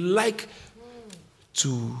 you like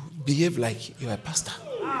to behave like you're a pastor.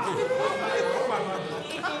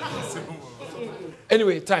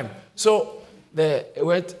 Anyway, time. So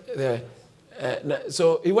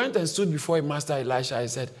so he went and stood before Master Elisha and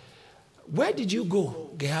said, where did you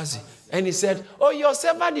go, Gehazi? And he said, oh, your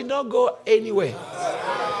servant did not go anywhere.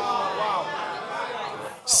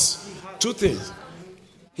 2 things.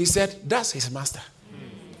 He said, that's his master.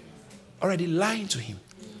 Already lying to him.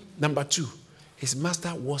 Number 2, his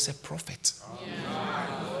master was a prophet.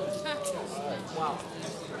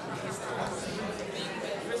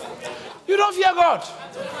 You don't fear God.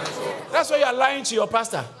 That's why you are lying to your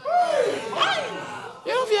pastor.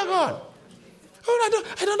 You don't fear God. Oh, I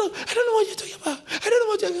don't know what you're talking about. I don't know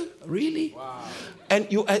what you're talking about. Really? Wow. And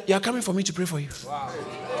you are coming for me to pray for you. Wow.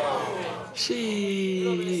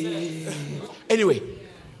 Anyway,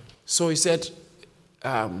 so he said,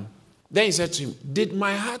 then he said to him, did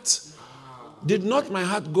not my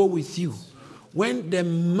heart go with you when the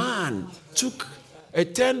man took a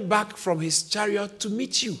turn back from his chariot to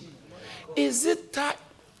meet you? Is it time?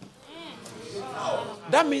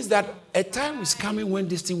 That means that a time is coming when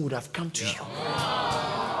this thing would have come to you.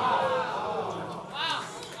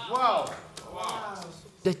 Wow.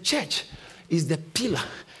 The church is the pillar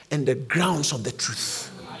and the grounds of the truth.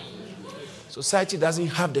 Society doesn't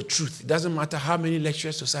have the truth. It doesn't matter how many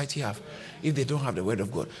lecturers society have if they don't have the word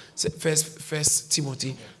of God. First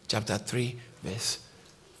Timothy chapter 3, verse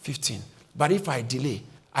 15. But if I delay,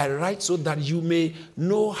 I write so that you may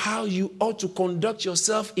know how you ought to conduct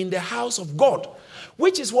yourself in the house of God,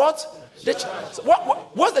 which is what?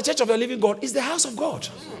 What's the church of the living God? It's the house of God.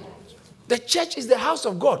 The church is the house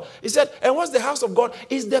of God. He said, and what's the house of God?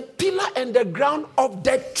 Is the pillar and the ground of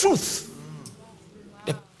the truth.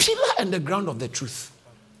 The pillar and the ground of the truth.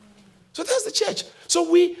 So that's the church. So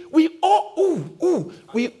we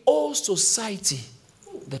owe society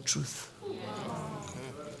the truth.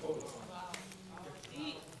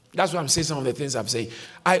 That's why I'm saying some of the things I'm saying.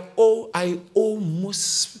 I owe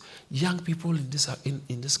most young people in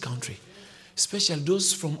this country, especially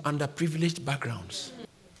those from underprivileged backgrounds.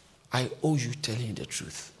 I owe you telling the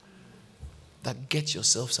truth. That get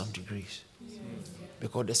yourself some degrees.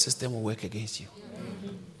 Because the system will work against you.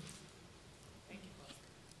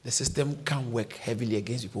 The system can't work heavily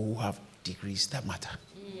against people who have degrees that matter.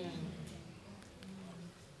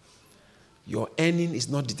 Your earning is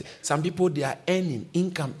not some people, their earning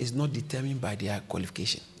income is not determined by their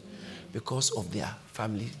qualification because of their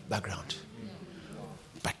family background.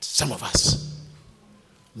 But some of us,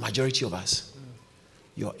 majority of us,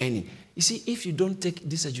 your earning. You see, if you don't take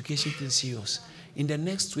this education thing serious, in the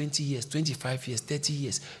next 20 years, 25 years, 30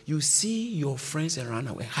 years, you see your friends and run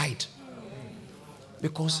away, hide.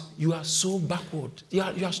 Because you are so backward. You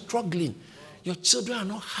are struggling. Your children are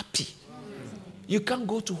not happy. You can't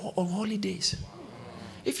go on holidays.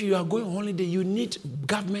 If you are going on holiday, you need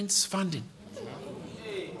government's funding.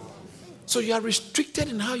 So you are restricted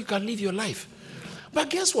in how you can live your life. But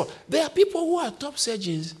guess what? There are people who are top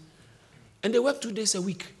surgeons and they work 2 days a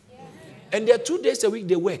week. And their 2 days a week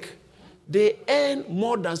they work. They earn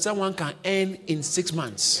more than someone can earn in 6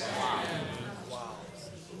 months.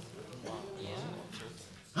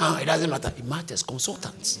 It doesn't matter. It matters.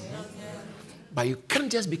 Consultants. But you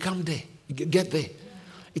can't just become there. You get there.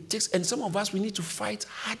 It takes, and some of us, we need to fight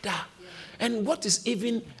harder. And what is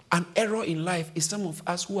even an error in life is some of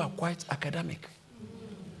us who are quite academic.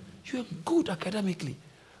 You are good academically.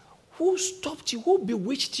 Who stopped you? Who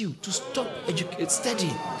bewitched you to stop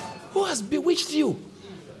studying? Who has bewitched you?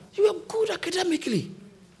 You are good academically.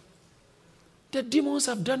 The demons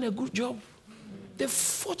have done a good job. They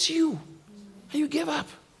fought you. And you gave up.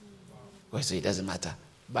 Well, so it doesn't matter.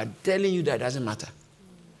 But telling you that doesn't matter.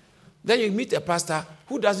 Then you meet a pastor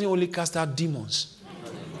who doesn't only cast out demons,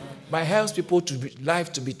 but helps people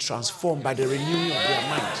life to be transformed by the renewing of their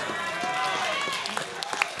mind.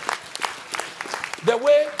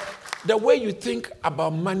 The way you think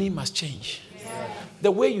about money must change. The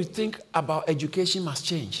way you think about education must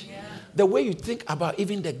change. The way you think about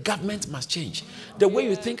even the government must change. The way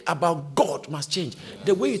you think about God must change.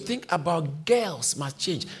 The way you think about girls must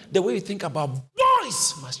change. The way you think about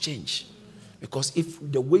boys must change. Because if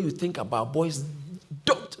the way you think about boys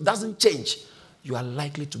doesn't change, you are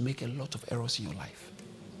likely to make a lot of errors in your life.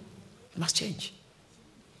 It must change.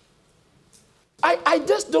 I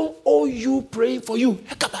just don't owe you praying for you.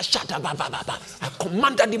 I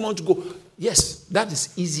command that demon to go. Yes, that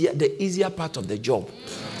is easier, the easier part of the job.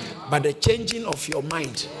 But the changing of your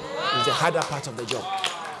mind is the harder part of the job.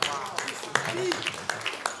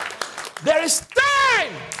 There is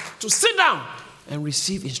time to sit down and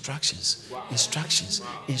receive instructions.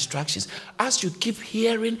 Instructions. As you keep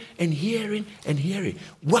hearing and hearing and hearing,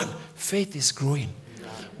 one, faith is growing.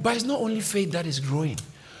 But it's not only faith that is growing.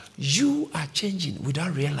 You are changing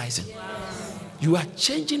without realizing. You are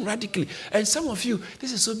changing radically. And some of you,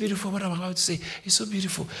 this is so beautiful, what I'm about to say. It's so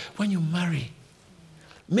beautiful. When you marry,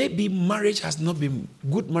 maybe good marriage has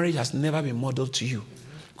never been modeled to you.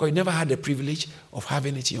 Because you never had the privilege of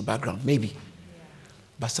having it in your background. Maybe.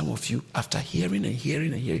 But some of you, after hearing and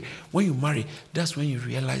hearing and hearing, when you marry, that's when you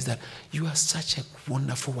realize that you are such a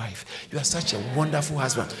wonderful wife. You are such a wonderful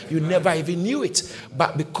husband. You never even knew it.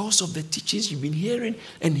 But because of the teachings you've been hearing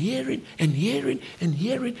and hearing and hearing and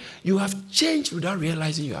hearing, you have changed without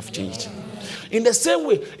realizing you have changed. In the same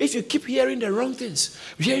way, if you keep hearing the wrong things,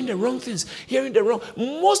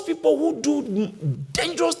 most people who do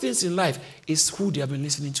dangerous things in life is who they have been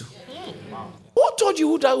listening to. Who told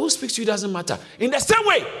you who speaks to you doesn't matter? In the same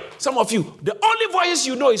way, some of you, the only voice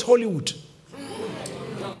you know is Hollywood.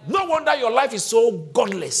 No wonder your life is so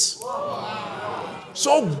godless.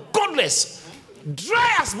 So godless.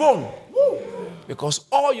 Dry as bone. Because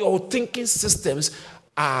all your thinking systems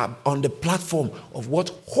are on the platform of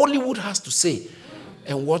what Hollywood has to say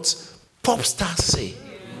and what pop stars say.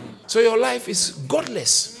 So your life is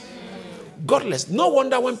godless. Godless. No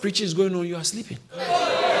wonder when preaching is going on, you are sleeping.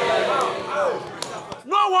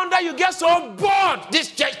 No wonder you get so bored.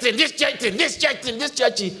 This church thing.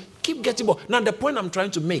 Keep getting bored. Now, the point I'm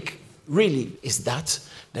trying to make really is that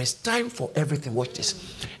there's time for everything. Watch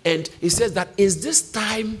this. And he says that, is this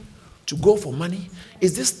time to go for money?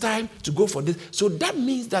 Is this time to go for this? So that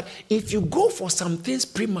means that if you go for some things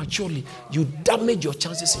prematurely, you damage your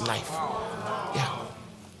chances in life.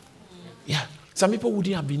 Yeah. Some people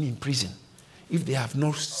wouldn't have been in prison if they have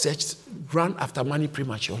not run after money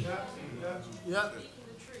prematurely. Yeah.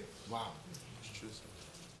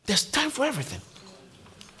 There's time for everything.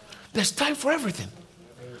 There's time.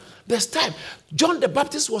 John the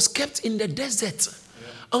Baptist was kept in the desert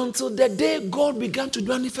until the day God began to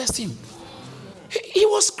manifest him. He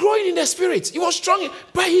was growing in the spirit. He was strong,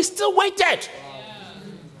 but he still waited.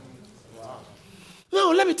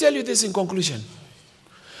 Now, let me tell you this in conclusion.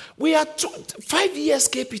 We are 5 years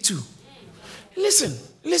KP2.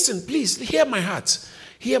 Listen, please, hear my heart.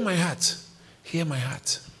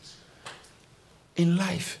 In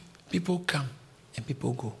life, people come and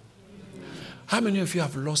people go. How many of you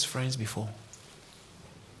have lost friends before?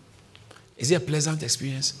 Is it a pleasant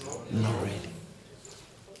experience?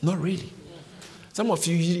 Not really. Some of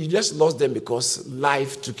you just lost them because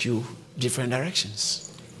life took you different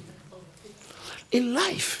directions. In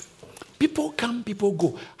life, people come, people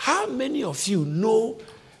go. How many of you know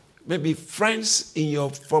maybe friends in your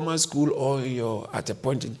former school or at a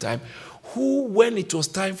point in time who, when it was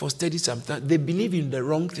time for study, sometimes they believe in the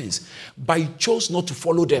wrong things, but you chose not to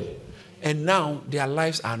follow them, and now their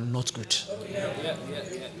lives are not good.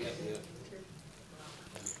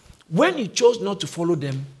 When you chose not to follow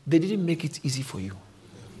them, they didn't make it easy for you.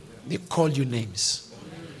 They called you names.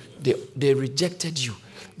 They rejected you.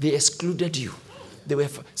 They excluded you.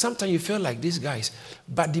 Sometimes you feel like these guys,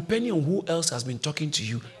 but depending on who else has been talking to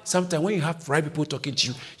you, sometimes when you have right people talking to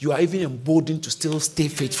you, you are even emboldened to still stay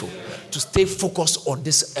faithful, to stay focused on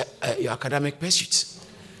this your academic pursuits.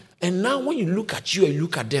 And now when you look at you and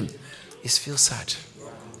look at them, it feels sad.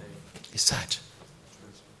 It's sad.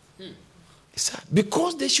 It's sad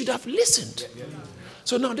because they should have listened.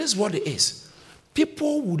 So now this is what it is.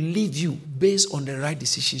 People will leave you based on the right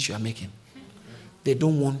decisions you are making. They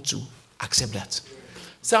don't want to accept that.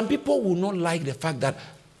 Some people will not like the fact that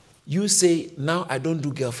you say, now I don't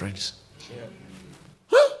do girlfriends.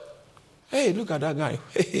 Huh? Hey, look at that guy.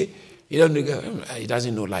 He don't do girlfriends. He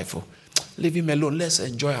doesn't know life. Leave him alone. Let's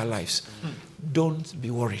enjoy our lives. Don't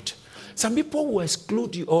be worried. Some people will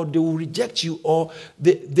exclude you, or they will reject you, or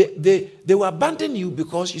they will abandon you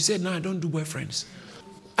because you say, no, I don't do boyfriends.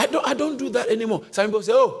 I don't do that anymore. Some people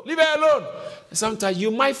say, oh, leave her alone. Sometimes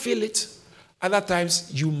you might feel it. Other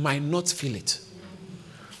times you might not feel it.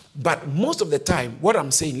 But most of the time, what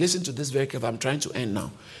I'm saying, listen to this very carefully. I'm trying to end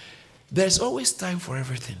now. There's always time for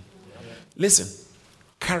everything. Listen,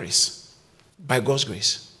 Charis, by God's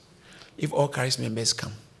grace, if all Charis members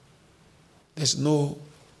come, there's no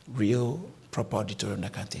real proper auditorium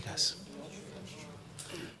that can take us.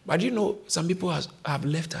 But you know, some people have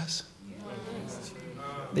left us.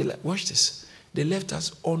 Watch this. They left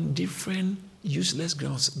us on different useless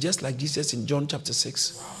grounds, just like Jesus in John chapter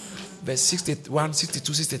 6, verse 61,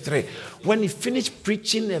 62, 63. When he finished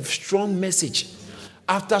preaching a strong message,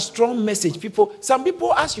 after strong message, some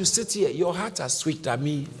people, as you sit here, your heart has switched at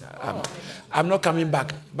me. I'm not coming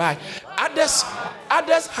back. Bye. Others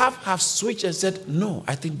have switched and said, no,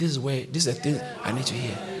 I think this is a thing I need to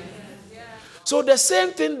hear. So the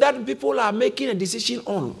same thing that people are making a decision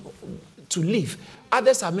on to leave,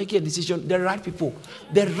 others are making a decision, the right people.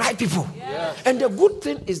 Yes. And the good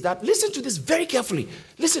thing is that, listen to this very carefully.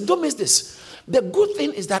 Listen, don't miss this. The good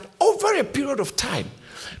thing is that over a period of time,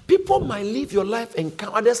 people might leave your life and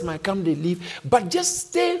come, others might come, they leave, but just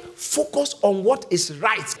stay focused on what is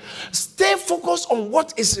right. Stay focused on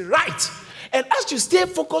what is right. And as you stay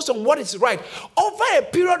focused on what is right, over a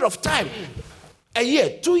period of time, a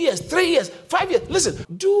year, 2 years, 3 years, 5 years, listen,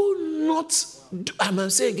 I'm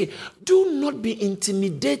saying again, do not be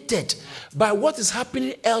intimidated by what is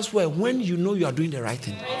happening elsewhere when you know you are doing the right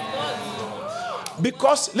thing.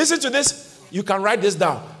 Because, listen to this, you can write this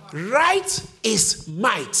down. Right is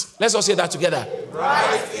might. Let's all say that together.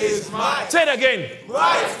 Right is might. Say it again.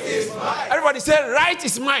 Right is might. Everybody say, right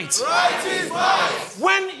is might. Right is might.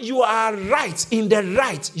 When you are right, in the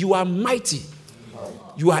right, you are mighty.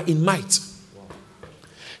 You are in might.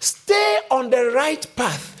 Stay on the right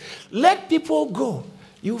path. Let people go.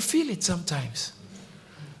 You feel it sometimes.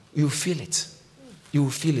 You feel it. You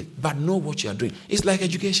feel it. But know what you are doing. It's like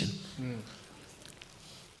education.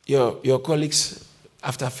 Your colleagues,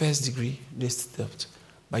 after first degree, they stopped.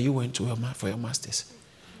 But you went for your master's.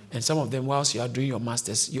 And some of them, whilst you are doing your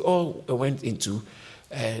master's, you all went into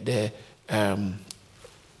let's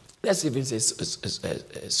even say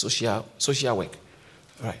social work.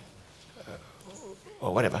 Right.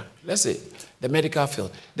 Or whatever. Let's say the medical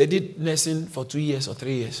field. They did nursing for 2 years or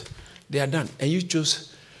 3 years. They are done. And you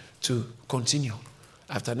chose to continue.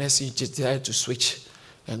 After nursing, you decided to switch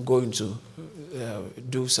and go into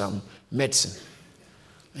do some medicine.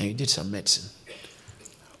 And you did some medicine.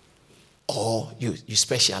 Or you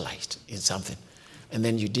specialized in something. And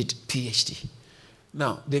then you did PhD.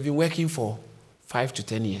 Now, they've been working for 5 to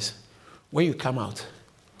 10 years. When you come out,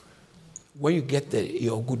 when you get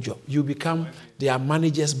your good job, you become their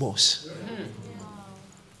manager's boss.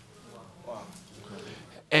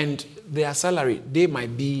 And their salary, they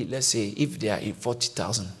might be, let's say, if they are in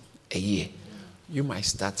 40,000 a year, you might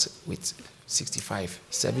start with 65,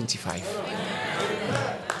 75.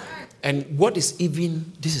 And this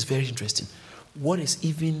is very interesting, what is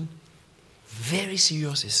even very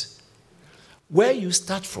serious is, where you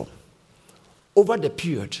start from, over the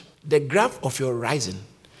period, the graph of your rising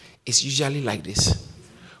is usually like this.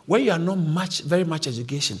 When you are not very much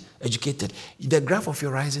educated, the graph of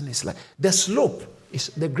your rising is like,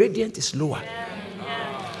 the gradient is lower.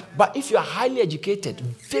 But if you are highly educated,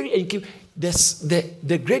 very educated,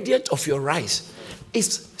 the gradient of your rise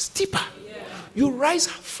is steeper. You rise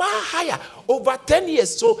far higher over 10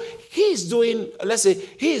 years. So he is doing, let's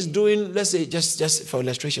say, just for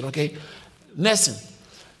illustration, okay? Nursing.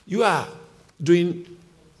 You are doing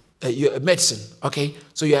medicine, okay?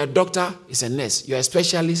 So you're a doctor, it's a nurse. You're a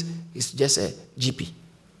specialist, it's just a GP.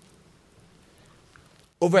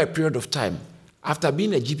 Over a period of time, after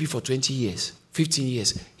being a GP for 20 years, 15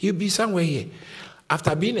 years, he'll be somewhere here.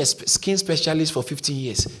 After being a skin specialist for 15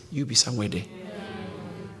 years, you'll be somewhere there.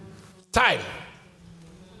 Time.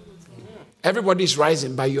 Everybody is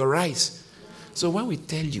rising by your rise. So when we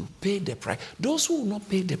tell you, pay the price, those who will not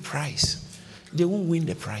pay the price, they won't win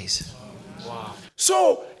the prize. Wow.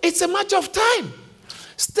 So it's a matter of time.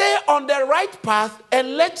 Stay on the right path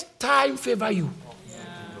and let time favor you. Yeah.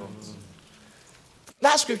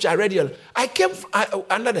 Last scripture I read here, I came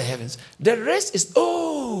under the heavens. The rest is,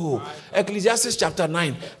 Ecclesiastes chapter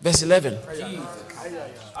 9, verse 11.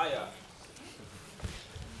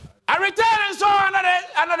 I returned and saw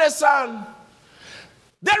another son.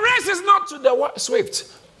 The race is not to the swift,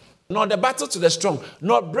 nor the battle to the strong,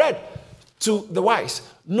 nor bread to the wise,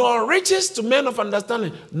 nor riches to men of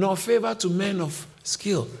understanding, nor favor to men of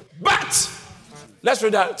skill. But Let's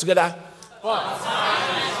read that together.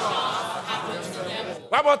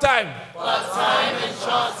 One more time. But time and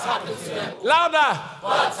chance happen to them. Louder.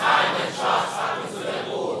 But time and chance happen to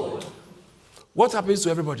them all. What happens to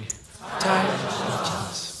everybody? Time and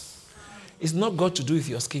chance. It's not got to do with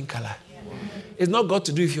your skin color. It's not got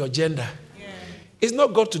to do with your gender. It's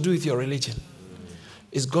not got to do with your religion.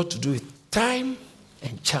 It's got to do with time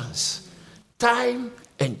and chance. Time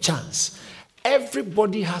and chance.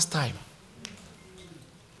 Everybody has time.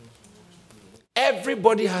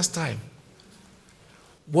 Everybody has time.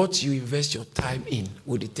 What you invest your time in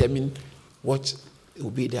will determine what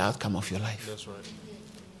will be the outcome of your life. That's right.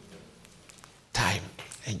 Time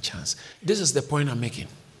and chance. This is the point I'm making.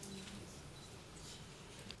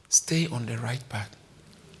 Stay on the right path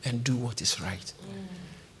and do what is right.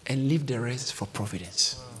 And leave the rest for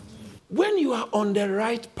providence. When you are on the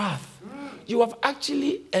right path, you have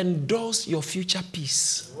actually endorsed your future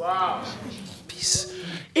peace. Wow. Peace.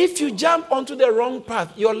 If you jump onto the wrong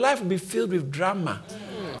path, your life will be filled with drama.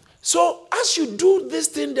 So as you do this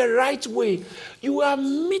thing the right way, you are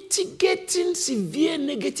mitigating severe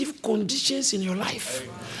negative conditions in your life.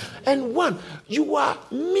 And one, you are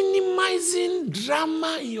minimizing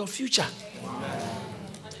drama in your future.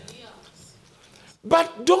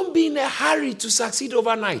 But don't be in a hurry to succeed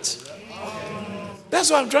overnight.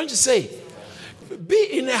 That's what I'm trying to say.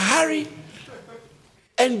 Be in a hurry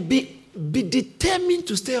and be determined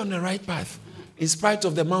to stay on the right path. In spite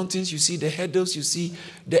of the mountains you see, the hurdles you see,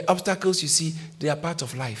 the obstacles you see, they are part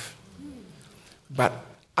of life. But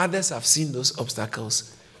others have seen those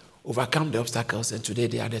obstacles, overcome the obstacles, and today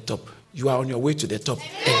they are at the top. You are on your way to the top.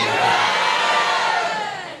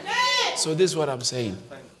 So this is what I'm saying.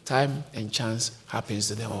 Time and chance happens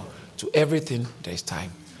to them all. To everything, there is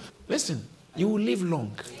time. Listen, you will live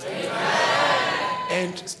long.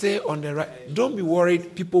 And stay on the right. Don't be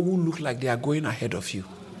worried, people who look like they are going ahead of you.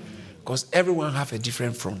 Because everyone have a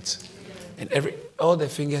different front. And all the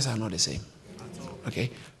fingers are not the same. Okay?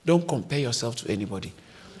 Don't compare yourself to anybody.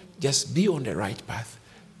 Just be on the right path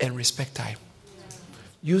and respect time.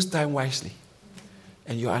 Use time wisely.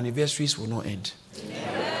 And your anniversaries will not end.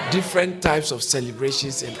 Different types of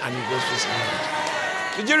celebrations and anniversaries.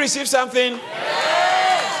 Did you receive something?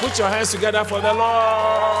 Put your hands together for the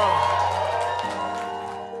Lord.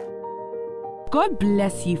 God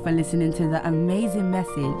bless you for listening to the amazing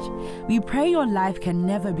message. We pray your life can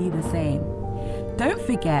never be the same. Don't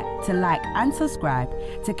forget to like and subscribe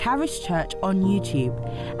to Charis Church on YouTube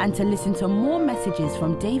and to listen to more messages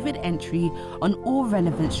from David Antwi on all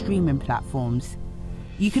relevant streaming platforms.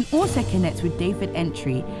 You can also connect with David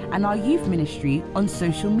Antwi and our youth ministry on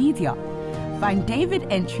social media. Find David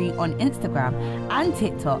Antwi on Instagram and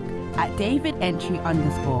TikTok at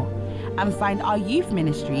DavidAntwi_. And find our youth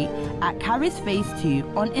ministry at Charis Phase 2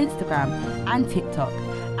 on Instagram and TikTok,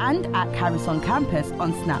 and at Charis on Campus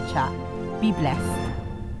on Snapchat. Be blessed.